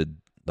 we should,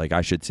 like,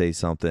 I should say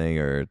something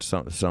or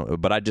some,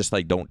 but I just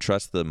like don't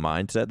trust the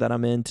mindset that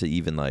I'm in to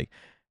even like,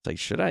 it's like,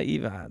 should I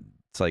even?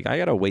 It's like, I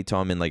got to wait till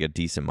I'm in like a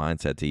decent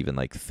mindset to even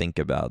like think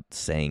about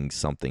saying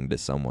something to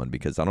someone,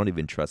 because I don't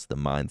even trust the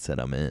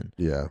mindset I'm in.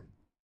 Yeah.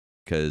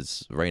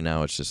 Because right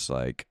now it's just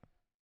like,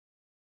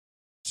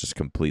 it's just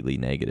completely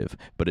negative.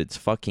 But it's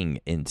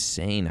fucking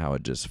insane how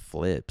it just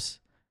flips.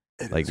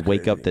 Like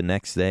wake up the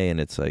next day and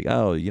it's like,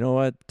 oh, you know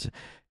what?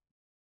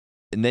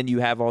 And then you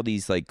have all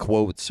these like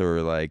quotes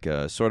or like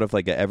sort of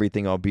like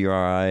everything will be all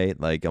right.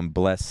 Like I'm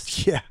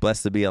blessed,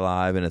 blessed to be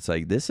alive. And it's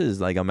like, this is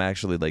like, I'm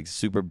actually like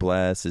super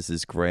blessed. This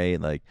is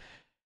great. Like,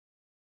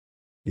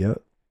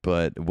 Yep.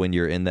 But when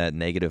you're in that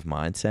negative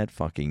mindset,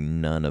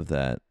 fucking none of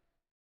that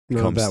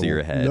None comes of that to your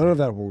will, head. None of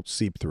that will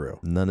seep through.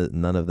 None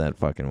of that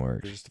fucking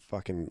works. You're just a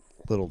fucking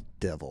little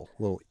devil,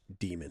 little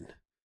demon.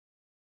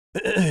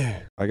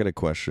 I got a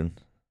question.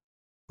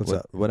 What's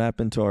up? What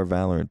happened to our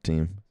Valorant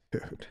team?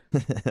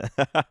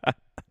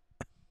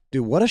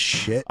 Dude, what a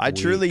shit I week.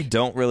 truly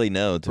don't really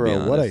know, to be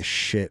honest. What a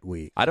shit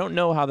week. I don't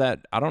know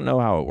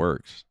how it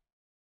works.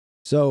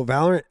 So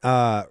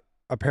Valorant,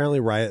 apparently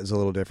Riot is a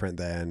little different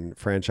than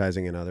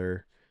franchising and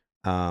other,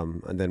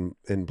 and then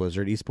in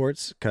Blizzard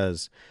esports,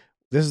 because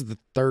this is the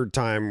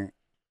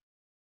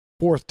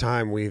fourth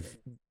time we've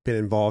been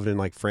involved in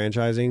like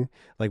franchising.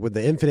 Like with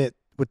the Infinite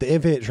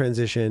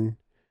transition,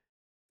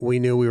 we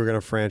knew we were going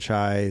to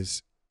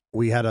franchise.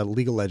 We had a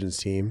League of Legends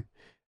team,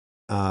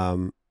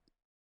 and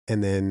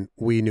then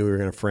we knew we were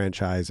going to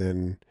franchise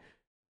in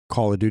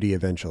Call of Duty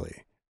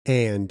eventually,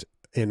 and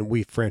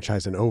we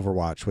franchised in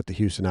Overwatch with the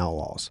Houston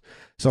Outlaws.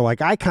 So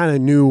like I kind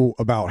of knew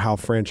about how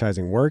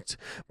franchising worked,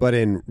 but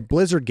in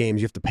Blizzard games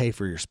you have to pay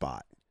for your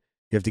spot.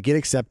 You have to get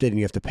accepted and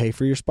you have to pay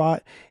for your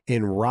spot.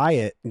 In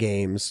Riot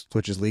games,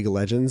 which is League of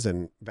Legends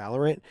and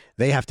Valorant,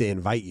 they have to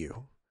invite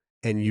you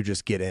and you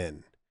just get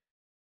in,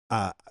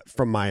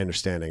 from my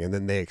understanding, and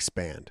then they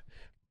expand.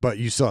 But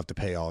you still have to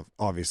pay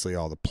obviously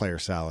all the player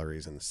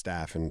salaries and the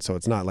staff, and so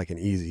it's not an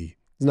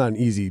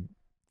easy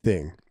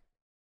thing.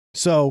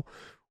 So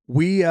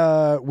we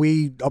are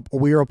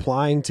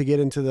applying to get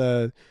into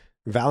the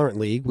Valorant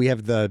League. We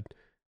have the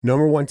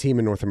number one team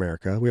in North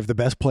America. We have the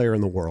best player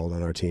in the world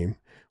on our team.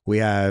 We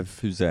have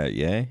Who's that?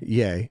 Yay?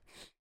 Yay.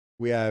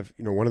 We have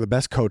one of the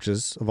best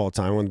coaches of all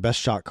time, one of the best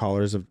shot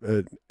callers of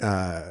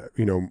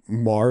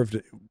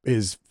Marv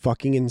is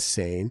fucking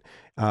insane.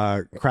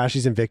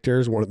 Crashies and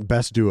Victors, one of the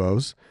best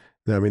duos.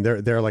 I mean,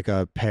 they're like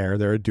a pair.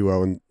 They're a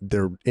duo and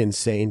they're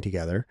insane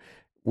together.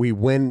 We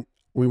win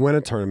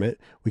a tournament.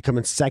 We come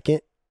in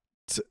second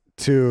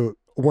to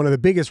one of the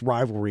biggest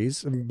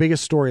rivalries,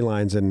 biggest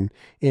storylines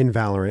in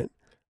Valorant.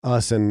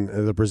 Us and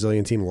the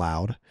Brazilian team,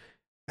 Loud,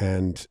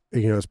 and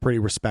it's pretty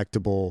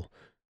respectable.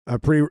 A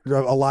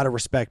lot of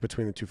respect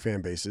between the two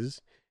fan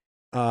bases.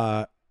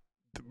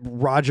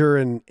 Roger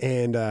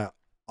and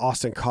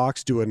Austin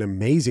Cox do an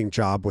amazing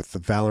job with the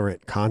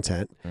Valorant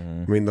content.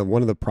 Mm-hmm. I mean,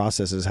 one of the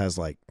processes has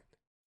like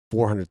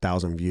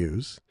 400,000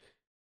 views.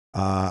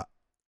 I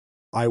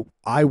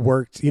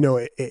worked,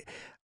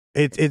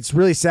 it's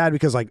really sad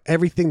because like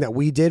everything that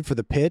we did for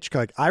the pitch,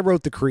 like I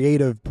wrote the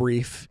creative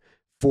brief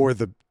for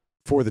the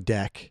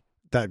deck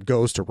that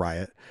goes to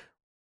Riot.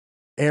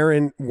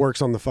 Aaron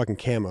works on the fucking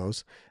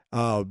camos.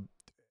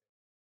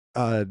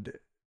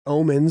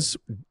 Omens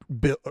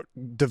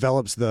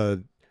develops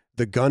the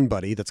gun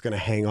buddy that's going to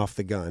hang off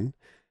the gun.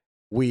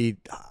 We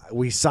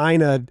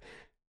sign a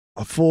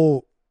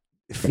full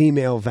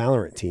female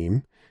Valorant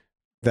team.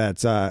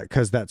 That's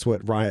because that's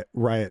what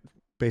Riot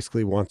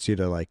basically wants you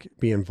to like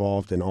be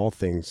involved in all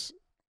things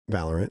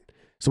Valorant.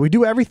 So we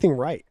do everything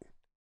right,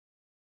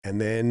 and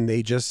then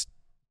they just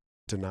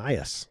deny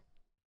us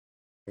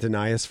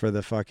for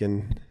the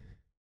fucking.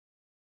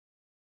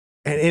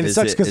 And it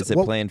sucks because is it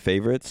playing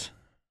favorites?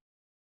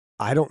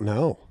 I don't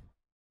know.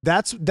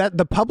 That's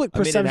the public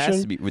perception. I mean, it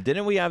has to be.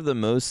 Didn't we have the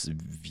most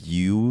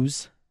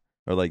views,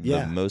 or like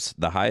the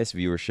highest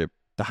viewership?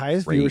 The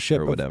highest viewership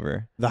or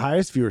whatever. The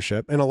highest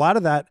viewership, and a lot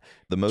of that.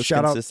 The most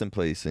consistent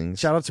placings.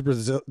 Shout out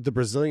to the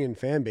Brazilian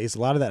fan base. A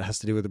lot of that has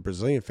to do with the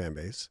Brazilian fan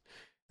base,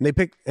 and they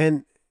pick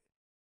and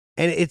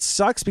it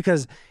sucks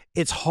because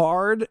it's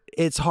hard.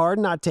 It's hard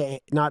not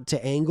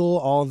to angle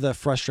all the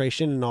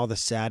frustration and all the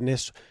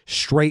sadness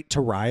straight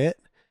to Riot,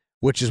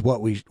 which is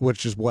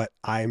what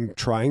I'm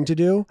trying to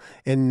do,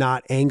 and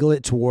not angle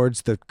it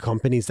towards the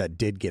companies that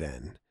did get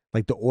in,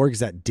 like the orgs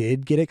that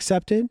did get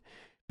accepted,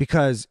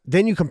 because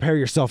then you compare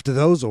yourself to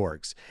those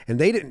orgs, and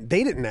they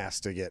didn't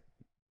ask to get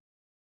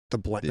the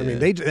blend. Yeah. I mean,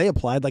 they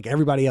applied like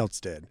everybody else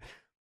did.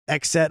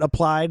 Xset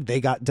applied,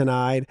 they got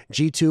denied.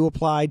 G2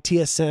 applied,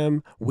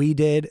 TSM, we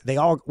did.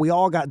 We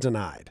all got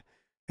denied.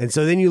 And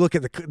so then you look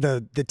at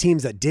the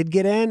teams that did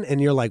get in,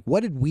 and you're like, what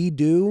did we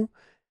do?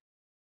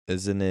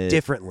 Isn't it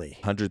differently?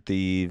 100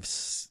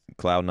 Thieves,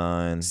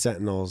 Cloud9,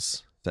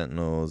 Sentinels, and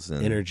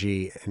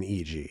Energy, and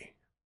EG. I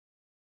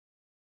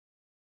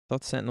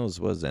thought Sentinels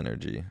was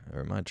Energy, or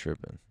am I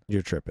tripping?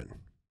 You're tripping.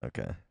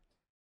 Okay.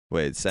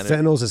 Wait,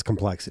 Sentinels is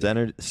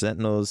Complexity.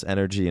 Sentinels,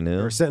 Energy, and who?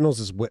 Or Sentinels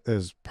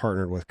is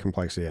partnered with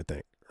Complexity, I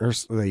think. Or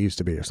they used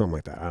to be, or something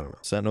like that. I don't know.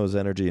 Sentinels,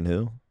 Energy, and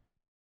who?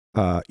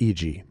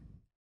 EG.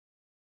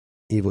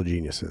 Evil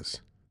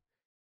Geniuses.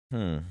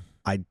 I'm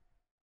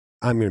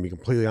going to be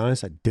completely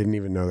honest. I didn't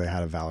even know they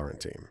had a Valorant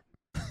team.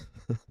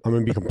 I'm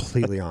going to be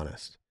completely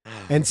honest.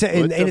 And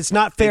it's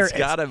not fair.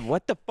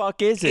 What the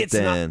fuck is it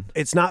then?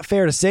 It's not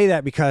fair to say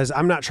that because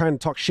I'm not trying to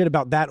talk shit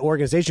about that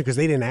organization because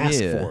they didn't ask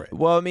for it.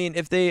 Well, I mean,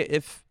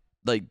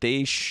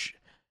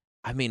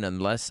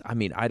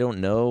 I don't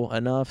know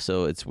enough,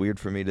 so it's weird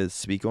for me to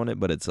speak on it,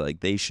 but it's like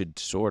they should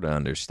sort of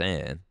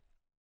understand.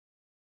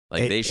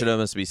 Like they should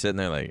almost be sitting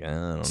there like, I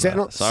don't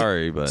know.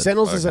 Sorry, but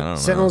Sentinels is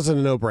a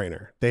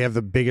no-brainer. They have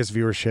the biggest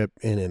viewership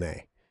in NA.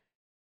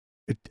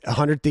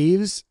 100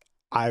 Thieves,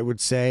 I would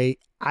say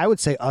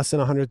us and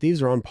 100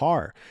 Thieves are on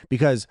par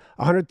because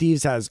 100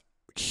 Thieves has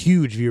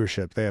huge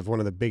viewership. They have one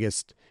of the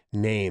biggest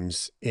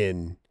names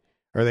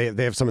they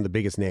have some of the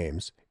biggest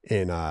names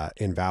in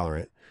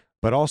Valorant.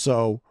 But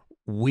also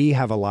we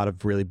have a lot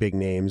of really big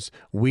names.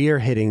 We are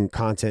hitting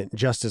content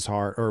just as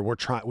hard, or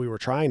we were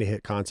trying to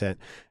hit content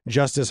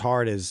just as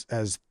hard as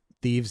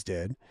Thieves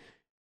did.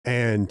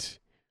 And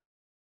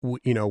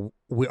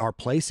our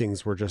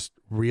placings were just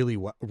really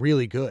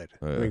good.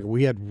 Yeah. I mean,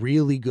 we had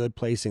really good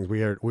placings.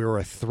 We were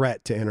a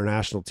threat to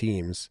international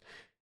teams,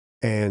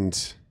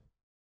 and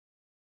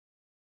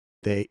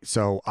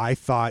so I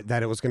thought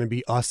that it was going to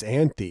be us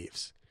and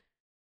Thieves,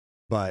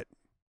 but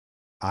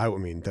I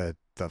mean the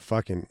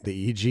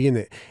EG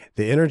and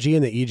the energy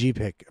and the EG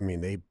pick. I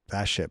mean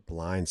that shit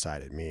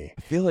blindsided me.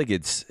 I feel like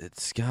it's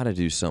got to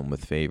do something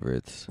with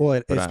favorites.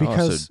 Well, it's I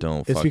because also don't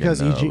it's fucking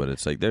because know, EG, but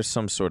it's like there's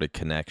some sort of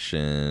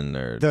connection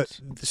or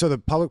so the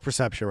public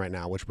perception right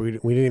now, which we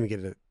didn't even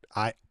get it.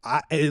 I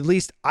at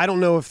least I don't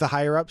know if the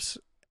higher ups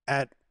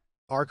at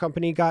our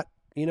company got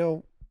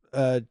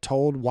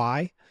told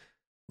why,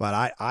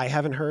 but I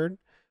haven't heard.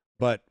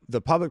 But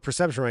the public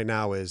perception right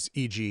now is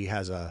EG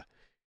has a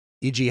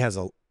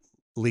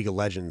League of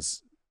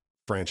Legends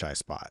franchise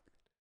spot,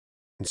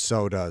 and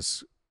so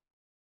does,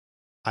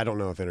 I don't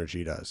know if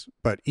Energy does,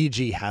 but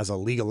EG has a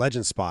League of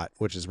Legends spot,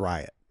 which is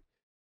Riot,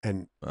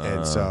 and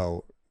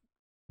so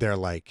they're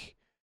like,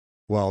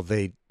 well,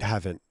 they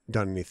haven't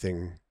done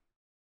anything,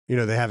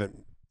 they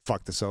haven't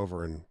fucked us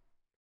over in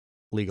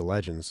League of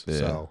Legends,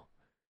 so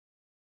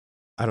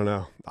I don't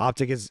know.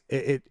 Optic is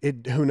it.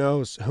 Who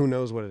knows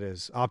what it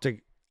is.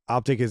 Optic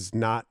is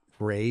not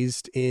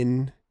raised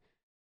in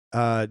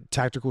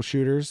tactical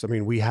shooters. I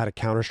mean, we had a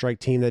Counter-Strike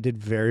team that did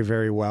very,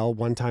 very well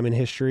one time in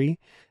history.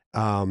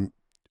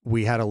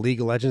 We had a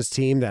League of Legends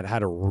team that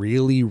had a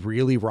really,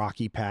 really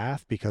rocky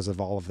path because of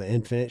all of the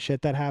Infinite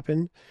shit that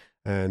happened.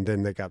 And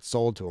then they got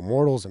sold to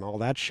Immortals and all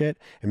that shit.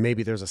 And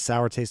maybe there's a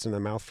sour taste in their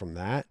mouth from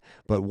that.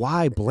 But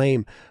why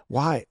blame?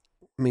 Why?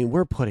 I mean,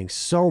 we're putting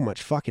so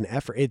much fucking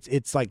effort.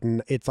 It's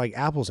like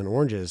apples and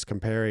oranges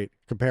comparing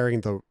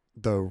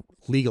the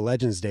League of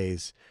Legends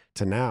days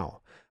to now.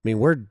 I mean,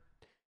 we're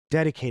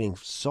dedicating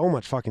so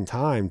much fucking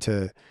time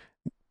to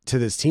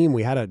this team.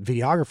 We had a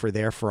videographer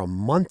there for a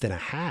month and a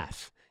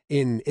half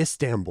in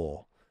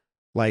Istanbul.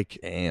 Like,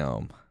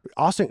 damn.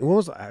 Austin, when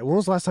was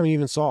the last time you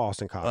even saw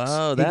Austin Cox?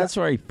 Oh, that's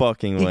where he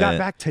fucking went. He got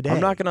back today.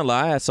 I'm not gonna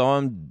lie, I saw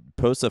him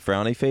post a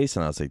frowny face,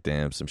 and I was like,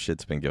 "Damn, some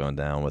shit's been going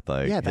down with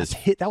like." Yeah,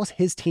 that was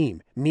his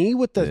team. Me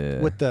with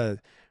the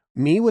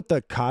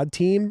COD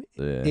team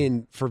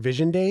for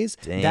Vision Days.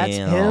 Damn, that's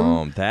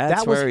him.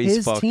 That's where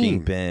he's fucking team.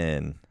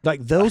 Been.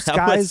 Like those guys.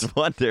 I was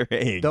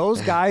wondering.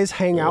 Those guys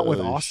hang out with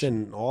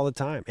Austin all the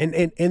time, and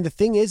the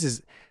thing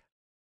is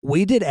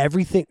we did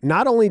everything.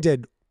 Not only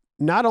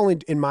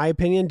in my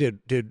opinion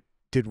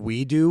did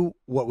we do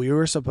what we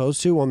were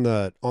supposed to on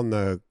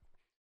the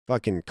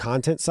fucking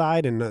content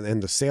side and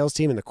the sales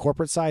team and the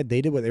corporate side.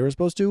 They did what they were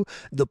supposed to.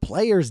 The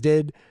players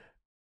did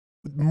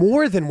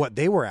more than what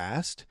they were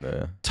asked.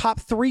 Yeah. Top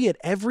 3 at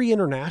every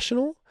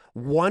international,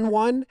 won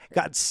one,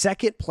 got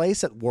second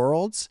place at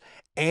Worlds,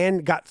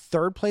 and got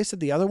third place at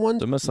the other one.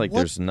 It's almost like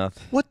there's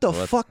nothing. What the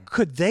fuck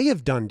could they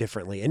have done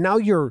differently? And now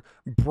you're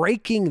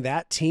breaking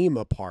that team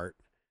apart.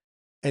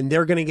 And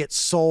they're going to get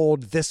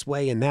sold this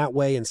way and that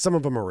way. And some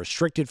of them are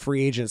restricted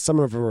free agents.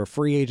 Some of them are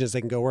free agents. They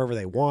can go wherever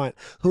they want.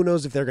 Who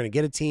knows if they're going to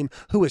get a team?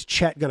 Who is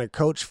Chet going to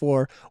coach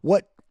for?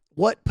 What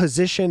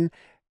position?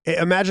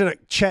 Imagine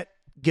Chet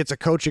gets a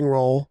coaching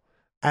role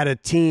at a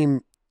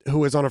team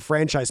who is on a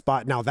franchise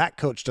spot. Now that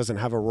coach doesn't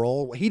have a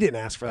role. He didn't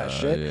ask for that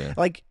shit. Yeah.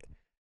 Like,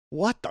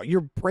 you're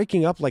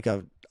breaking up like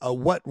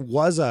what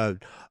was a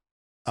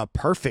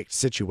perfect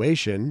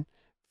situation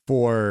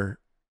for,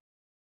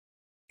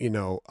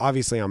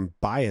 obviously I'm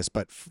biased,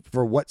 but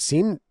for what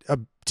seemed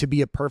to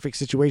be a perfect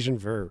situation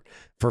for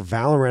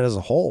Valorant as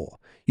a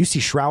whole. You see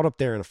Shroud up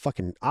there in a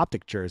fucking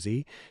Optic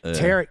jersey.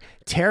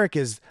 Tarek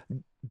is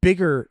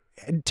bigger.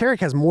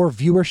 Tarek has more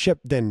viewership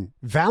than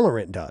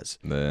Valorant does.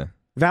 Yeah.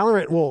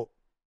 Valorant will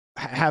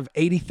have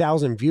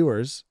 80,000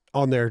 viewers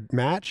on their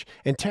match,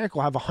 and Tarek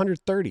will have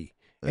 130.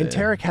 And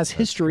Tarek has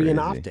history in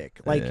Optic.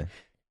 Like,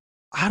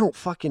 I don't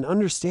fucking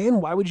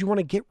understand. Why would you want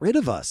to get rid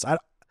of us?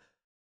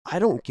 I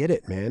don't get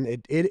it,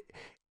 man.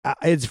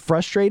 It's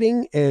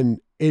frustrating. And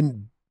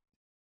in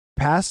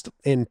past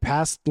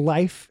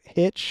life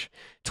Hitch,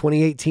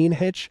 2018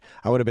 Hitch,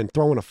 I would have been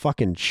throwing a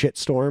fucking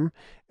shitstorm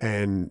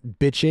and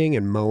bitching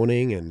and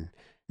moaning and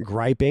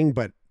griping.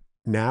 But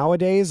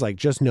nowadays, like,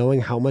 just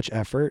knowing how much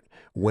effort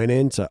went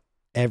into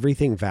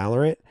everything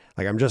Valorant,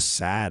 like, I'm just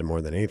sad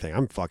more than anything.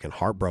 I'm fucking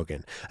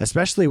heartbroken,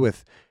 especially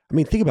with,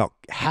 think about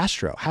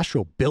Hastro.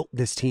 Hastro built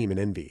this team in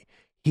Envy.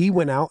 He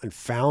went out and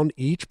found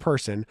each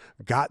person,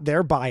 got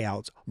their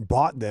buyouts,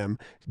 bought them,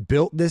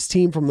 built this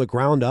team from the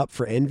ground up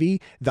for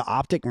Envy. The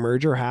Optic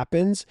merger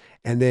happens,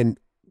 and then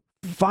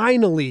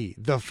finally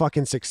the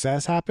fucking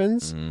success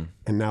happens, and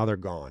now they're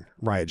gone.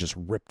 Riot just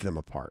ripped them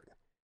apart.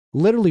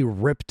 Literally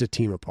ripped a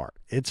team apart.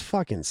 It's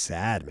fucking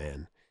sad,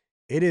 man.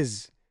 It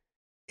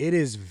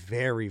is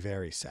very,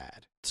 very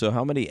sad. So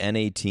how many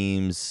NA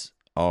teams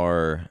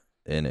are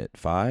in it?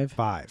 5?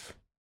 5.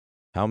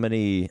 How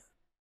many?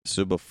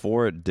 So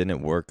before it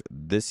didn't work.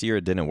 This year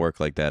it didn't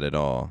work like that at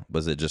all.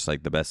 Was it just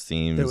like the best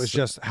teams? It was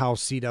just how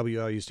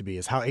CWL used to be.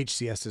 Is how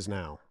HCS is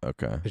now.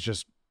 Okay. It's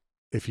just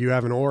if you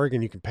have an org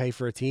and you can pay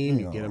for a team,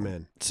 you get them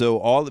in. So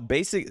all the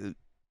basic,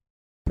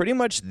 pretty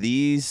much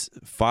these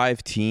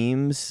 5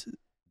 teams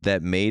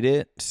that made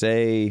it,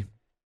 say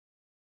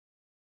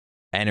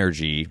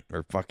Energy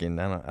or fucking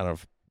I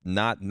don't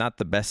not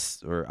the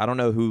best, or I don't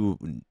know who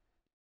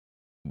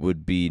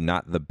would be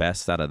not the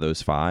best out of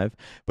those 5,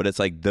 but it's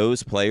like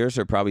those players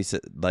are probably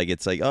like,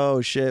 it's like, oh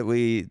shit,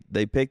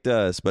 they picked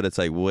us, but it's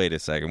like, wait a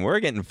second,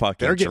 we're getting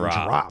fucking They're getting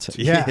dropped.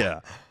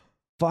 Yeah.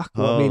 Fuck.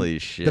 Holy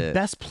shit. The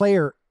best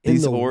player in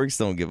these orgs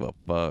don't give a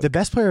fuck. The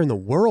best player in the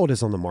world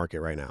is on the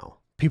market right now.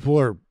 People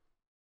are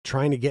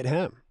trying to get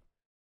him.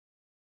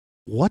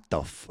 What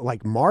the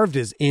like Marv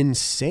is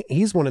insane.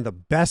 He's one of the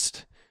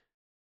best.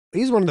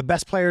 He's one of the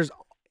best players,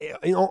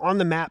 on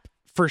the map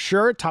for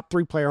sure. Top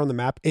 3 player on the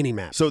map, any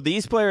map. So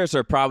these players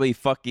are probably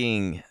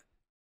fucking.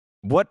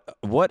 What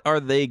are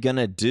they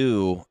gonna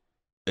do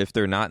if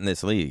they're not in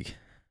this league?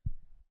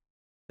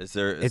 Is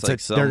there?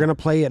 They're gonna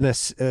play in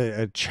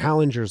a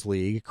challengers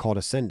league called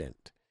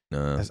Ascendant.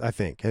 I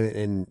think,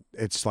 and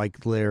it's like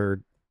their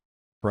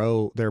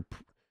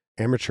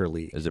amateur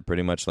league. Is it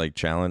pretty much like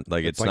challenge?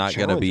 Like it's like not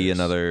gonna be challengers.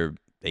 another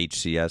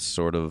HCS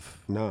sort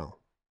of. No.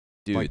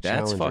 Dude, Like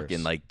that's challengers.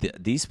 fucking like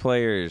these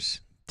players,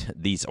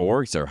 these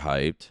orgs are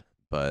hyped,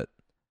 but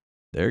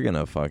they're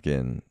gonna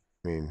fucking.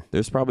 I mean,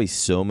 there's probably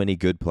so many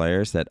good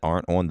players that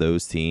aren't on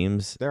those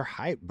teams. they're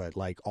hyped, but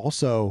like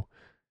also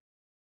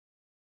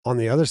on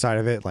the other side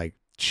of it, like,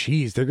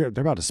 geez, they're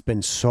about to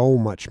spend so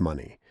much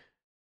money.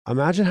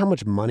 Imagine how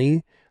much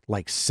money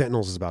like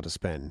Sentinels is about to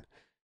spend.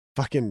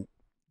 Fucking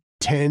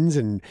Tens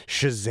and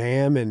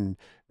Shazam, and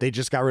they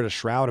just got rid of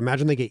Shroud.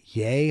 Imagine they get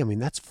Yay. I mean,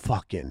 that's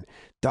fucking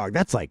dog.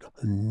 That's like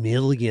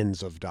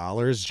millions of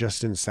dollars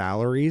just in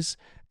salaries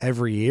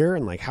every year.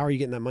 And like, how are you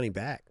getting that money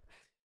back?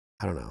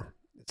 I don't know.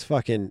 It's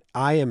fucking.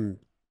 I am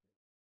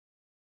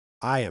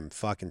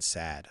fucking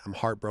sad. I'm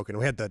heartbroken.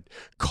 We had the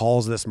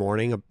calls this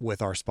morning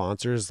with our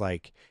sponsors.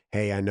 Like,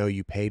 hey, I know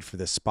you paid for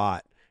this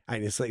spot.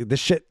 And it's like this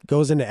shit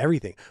goes into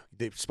everything.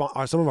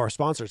 Some of our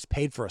sponsors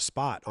paid for a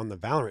spot on the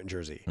Valorant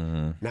jersey.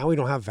 Mm-hmm. Now we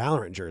don't have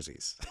Valorant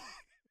jerseys.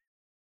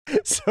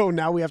 So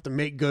now we have to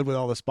make good with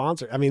all the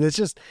sponsors. I mean, it's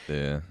just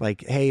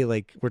like, hey,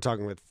 like we're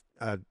talking with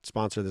a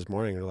sponsor this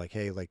morning. They're like,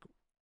 hey, like,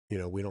 you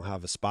know, we don't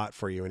have a spot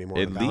for you anymore.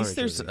 At least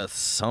there's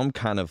some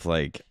kind of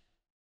like,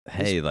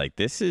 hey, like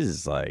this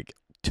is like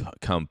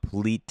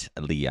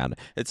completely out.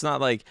 It's not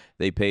like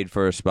they paid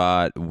for a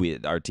spot.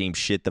 Our team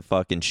shit the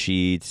fucking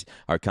sheets.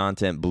 Our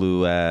content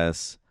blew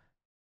ass.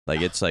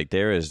 Like it's like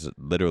there is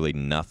literally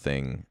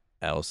nothing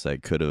else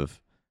that could have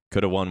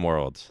won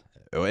Worlds.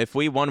 If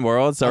we won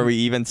Worlds, are we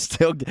even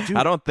still? Dude,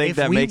 I don't think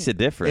that makes a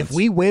difference. If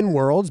we win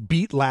Worlds,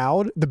 beat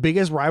Loud, the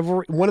biggest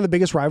rivalry, one of the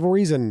biggest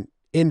rivalries in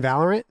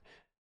Valorant,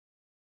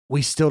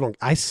 we still don't.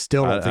 I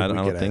still don't think we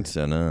I could. don't think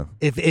so. No.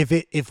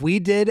 If we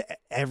did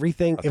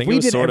everything,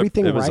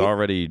 it was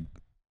already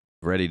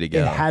ready to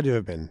go. It had to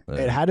have been. Yeah.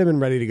 It had to have been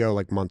ready to go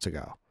like months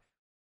ago.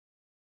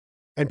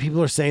 And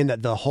people are saying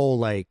that the whole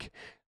like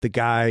the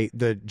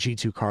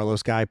G2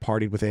 Carlos guy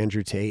partied with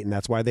Andrew Tate, and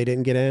that's why they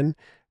didn't get in.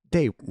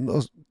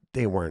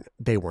 They weren't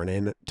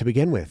in to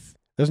begin with.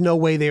 There's no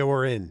way they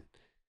were in.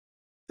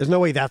 There's no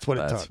way that's what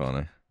it took. That's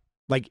funny.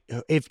 Like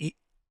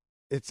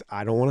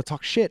I don't want to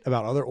talk shit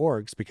about other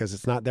orgs because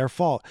it's not their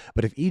fault.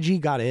 But if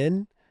EG got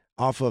in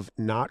off of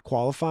not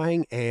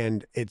qualifying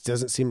and it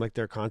doesn't seem like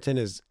their content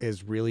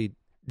is really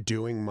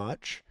doing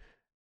much,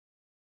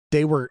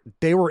 they were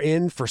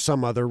in for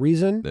some other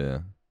reason. Yeah.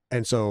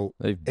 And so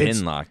they've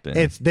been locked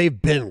in.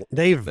 They've been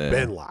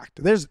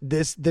locked.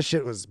 This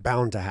shit was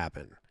bound to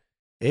happen.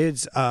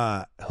 It's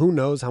who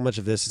knows how much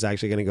of this is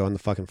actually going to go in the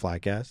fucking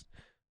Flycast.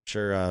 I'm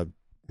sure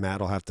Matt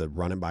will have to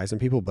run it by some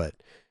people, but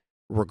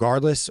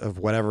regardless of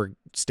whatever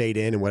stayed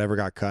in and whatever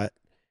got cut,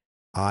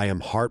 I am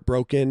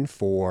heartbroken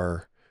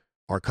for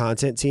our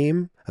content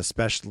team,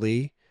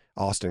 especially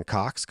Austin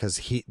Cox,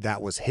 because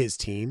that was his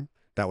team.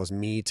 That was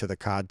me to the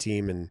COD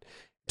team in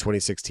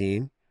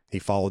 2016. He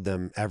followed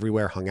them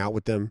everywhere, hung out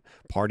with them,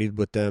 partied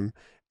with them,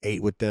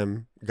 ate with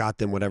them, got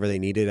them whatever they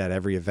needed at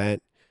every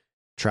event,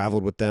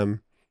 traveled with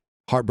them.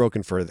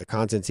 Heartbroken for the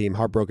content team,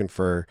 heartbroken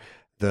for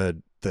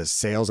the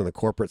sales and the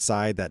corporate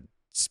side that,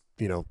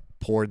 you know,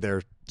 poured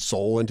their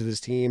soul into this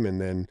team.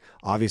 And then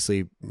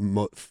obviously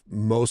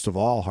most of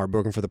all,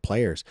 heartbroken for the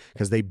players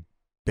because they've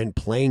been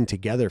playing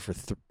together for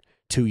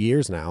 2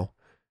 years now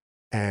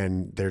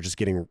and they're just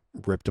getting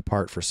ripped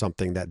apart for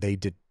something that they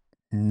did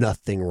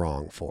nothing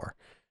wrong for.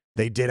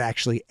 They did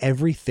actually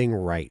everything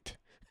right.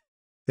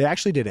 They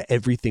actually did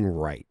everything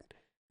right,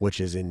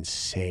 which is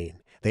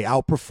insane. They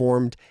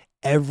outperformed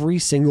every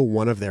single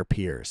one of their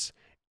peers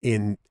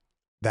in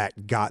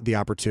that got the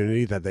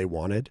opportunity that they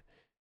wanted,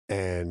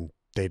 and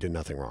they did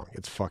nothing wrong.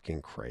 It's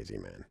fucking crazy,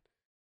 man.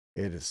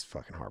 It is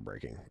fucking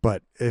heartbreaking.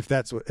 But if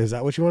is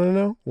that what you want to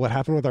know? What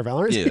happened with our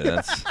Valorant?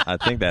 Yeah, I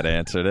think that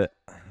answered it.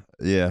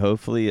 Yeah,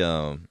 hopefully,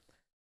 I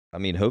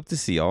mean, hope to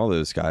see all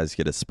those guys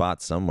get a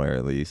spot somewhere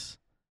at least.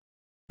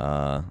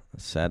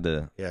 Sad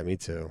to. Yeah, me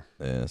too.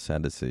 Yeah,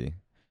 sad to see.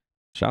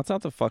 Shouts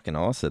out to fucking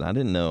Austin. I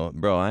didn't know,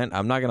 bro.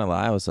 I'm not gonna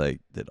lie. I was like,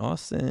 did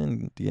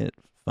Austin get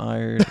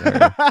fired?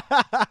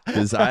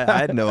 Because I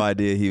had no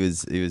idea he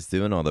was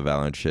doing all the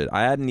Valorant shit.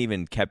 I hadn't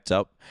even kept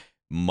up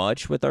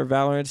much with our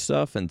Valorant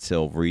stuff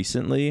until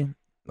recently.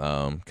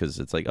 Because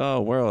it's like,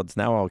 oh, Worlds,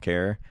 now I'll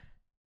care.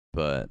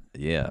 But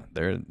yeah,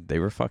 they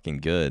were fucking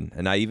good.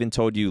 And I even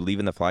told you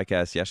leaving the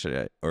Flycast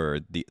yesterday or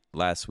the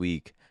last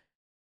week.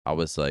 I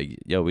was like,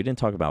 yo, we didn't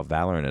talk about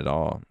Valorant at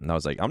all. And I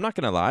was like, I'm not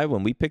going to lie.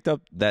 When we picked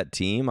up that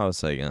team, I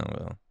was like, oh,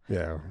 well.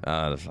 Yeah.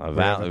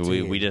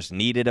 We just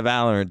needed a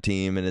Valorant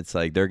team. And it's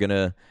like, they're going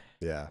to.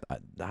 Yeah.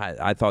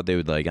 I thought they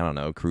would, like, I don't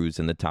know, cruise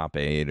in the top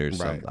 8 or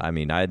something. Right. I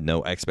mean, I had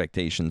no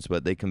expectations,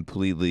 but they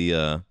completely,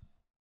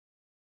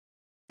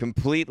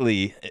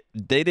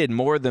 they did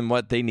more than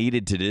what they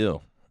needed to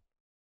do.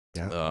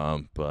 Yeah.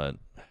 But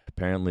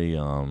apparently,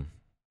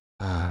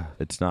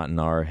 it's not in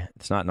our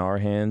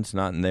hands,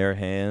 not in their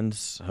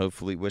hands.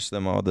 Hopefully, wish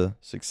them all the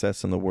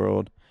success in the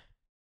world.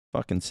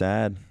 Fucking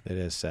sad. It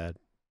is sad.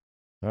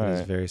 All It right.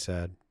 is very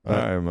sad. All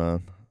right,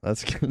 man.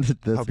 That's good.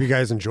 Hope you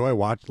guys enjoy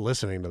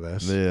listening to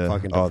this. Yeah.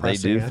 Fucking Oh, they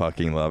do depressing,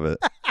 fucking love it.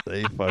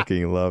 They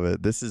fucking love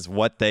it. This is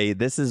what they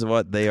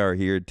are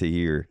here to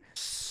hear.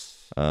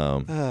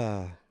 All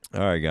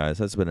right, guys.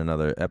 That's been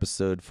another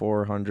episode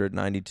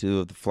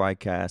 492 of the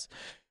Flycast.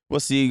 We'll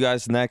see you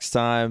guys next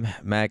time.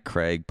 Matt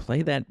Craig,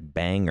 play that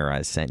banger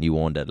I sent you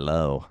on the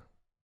low.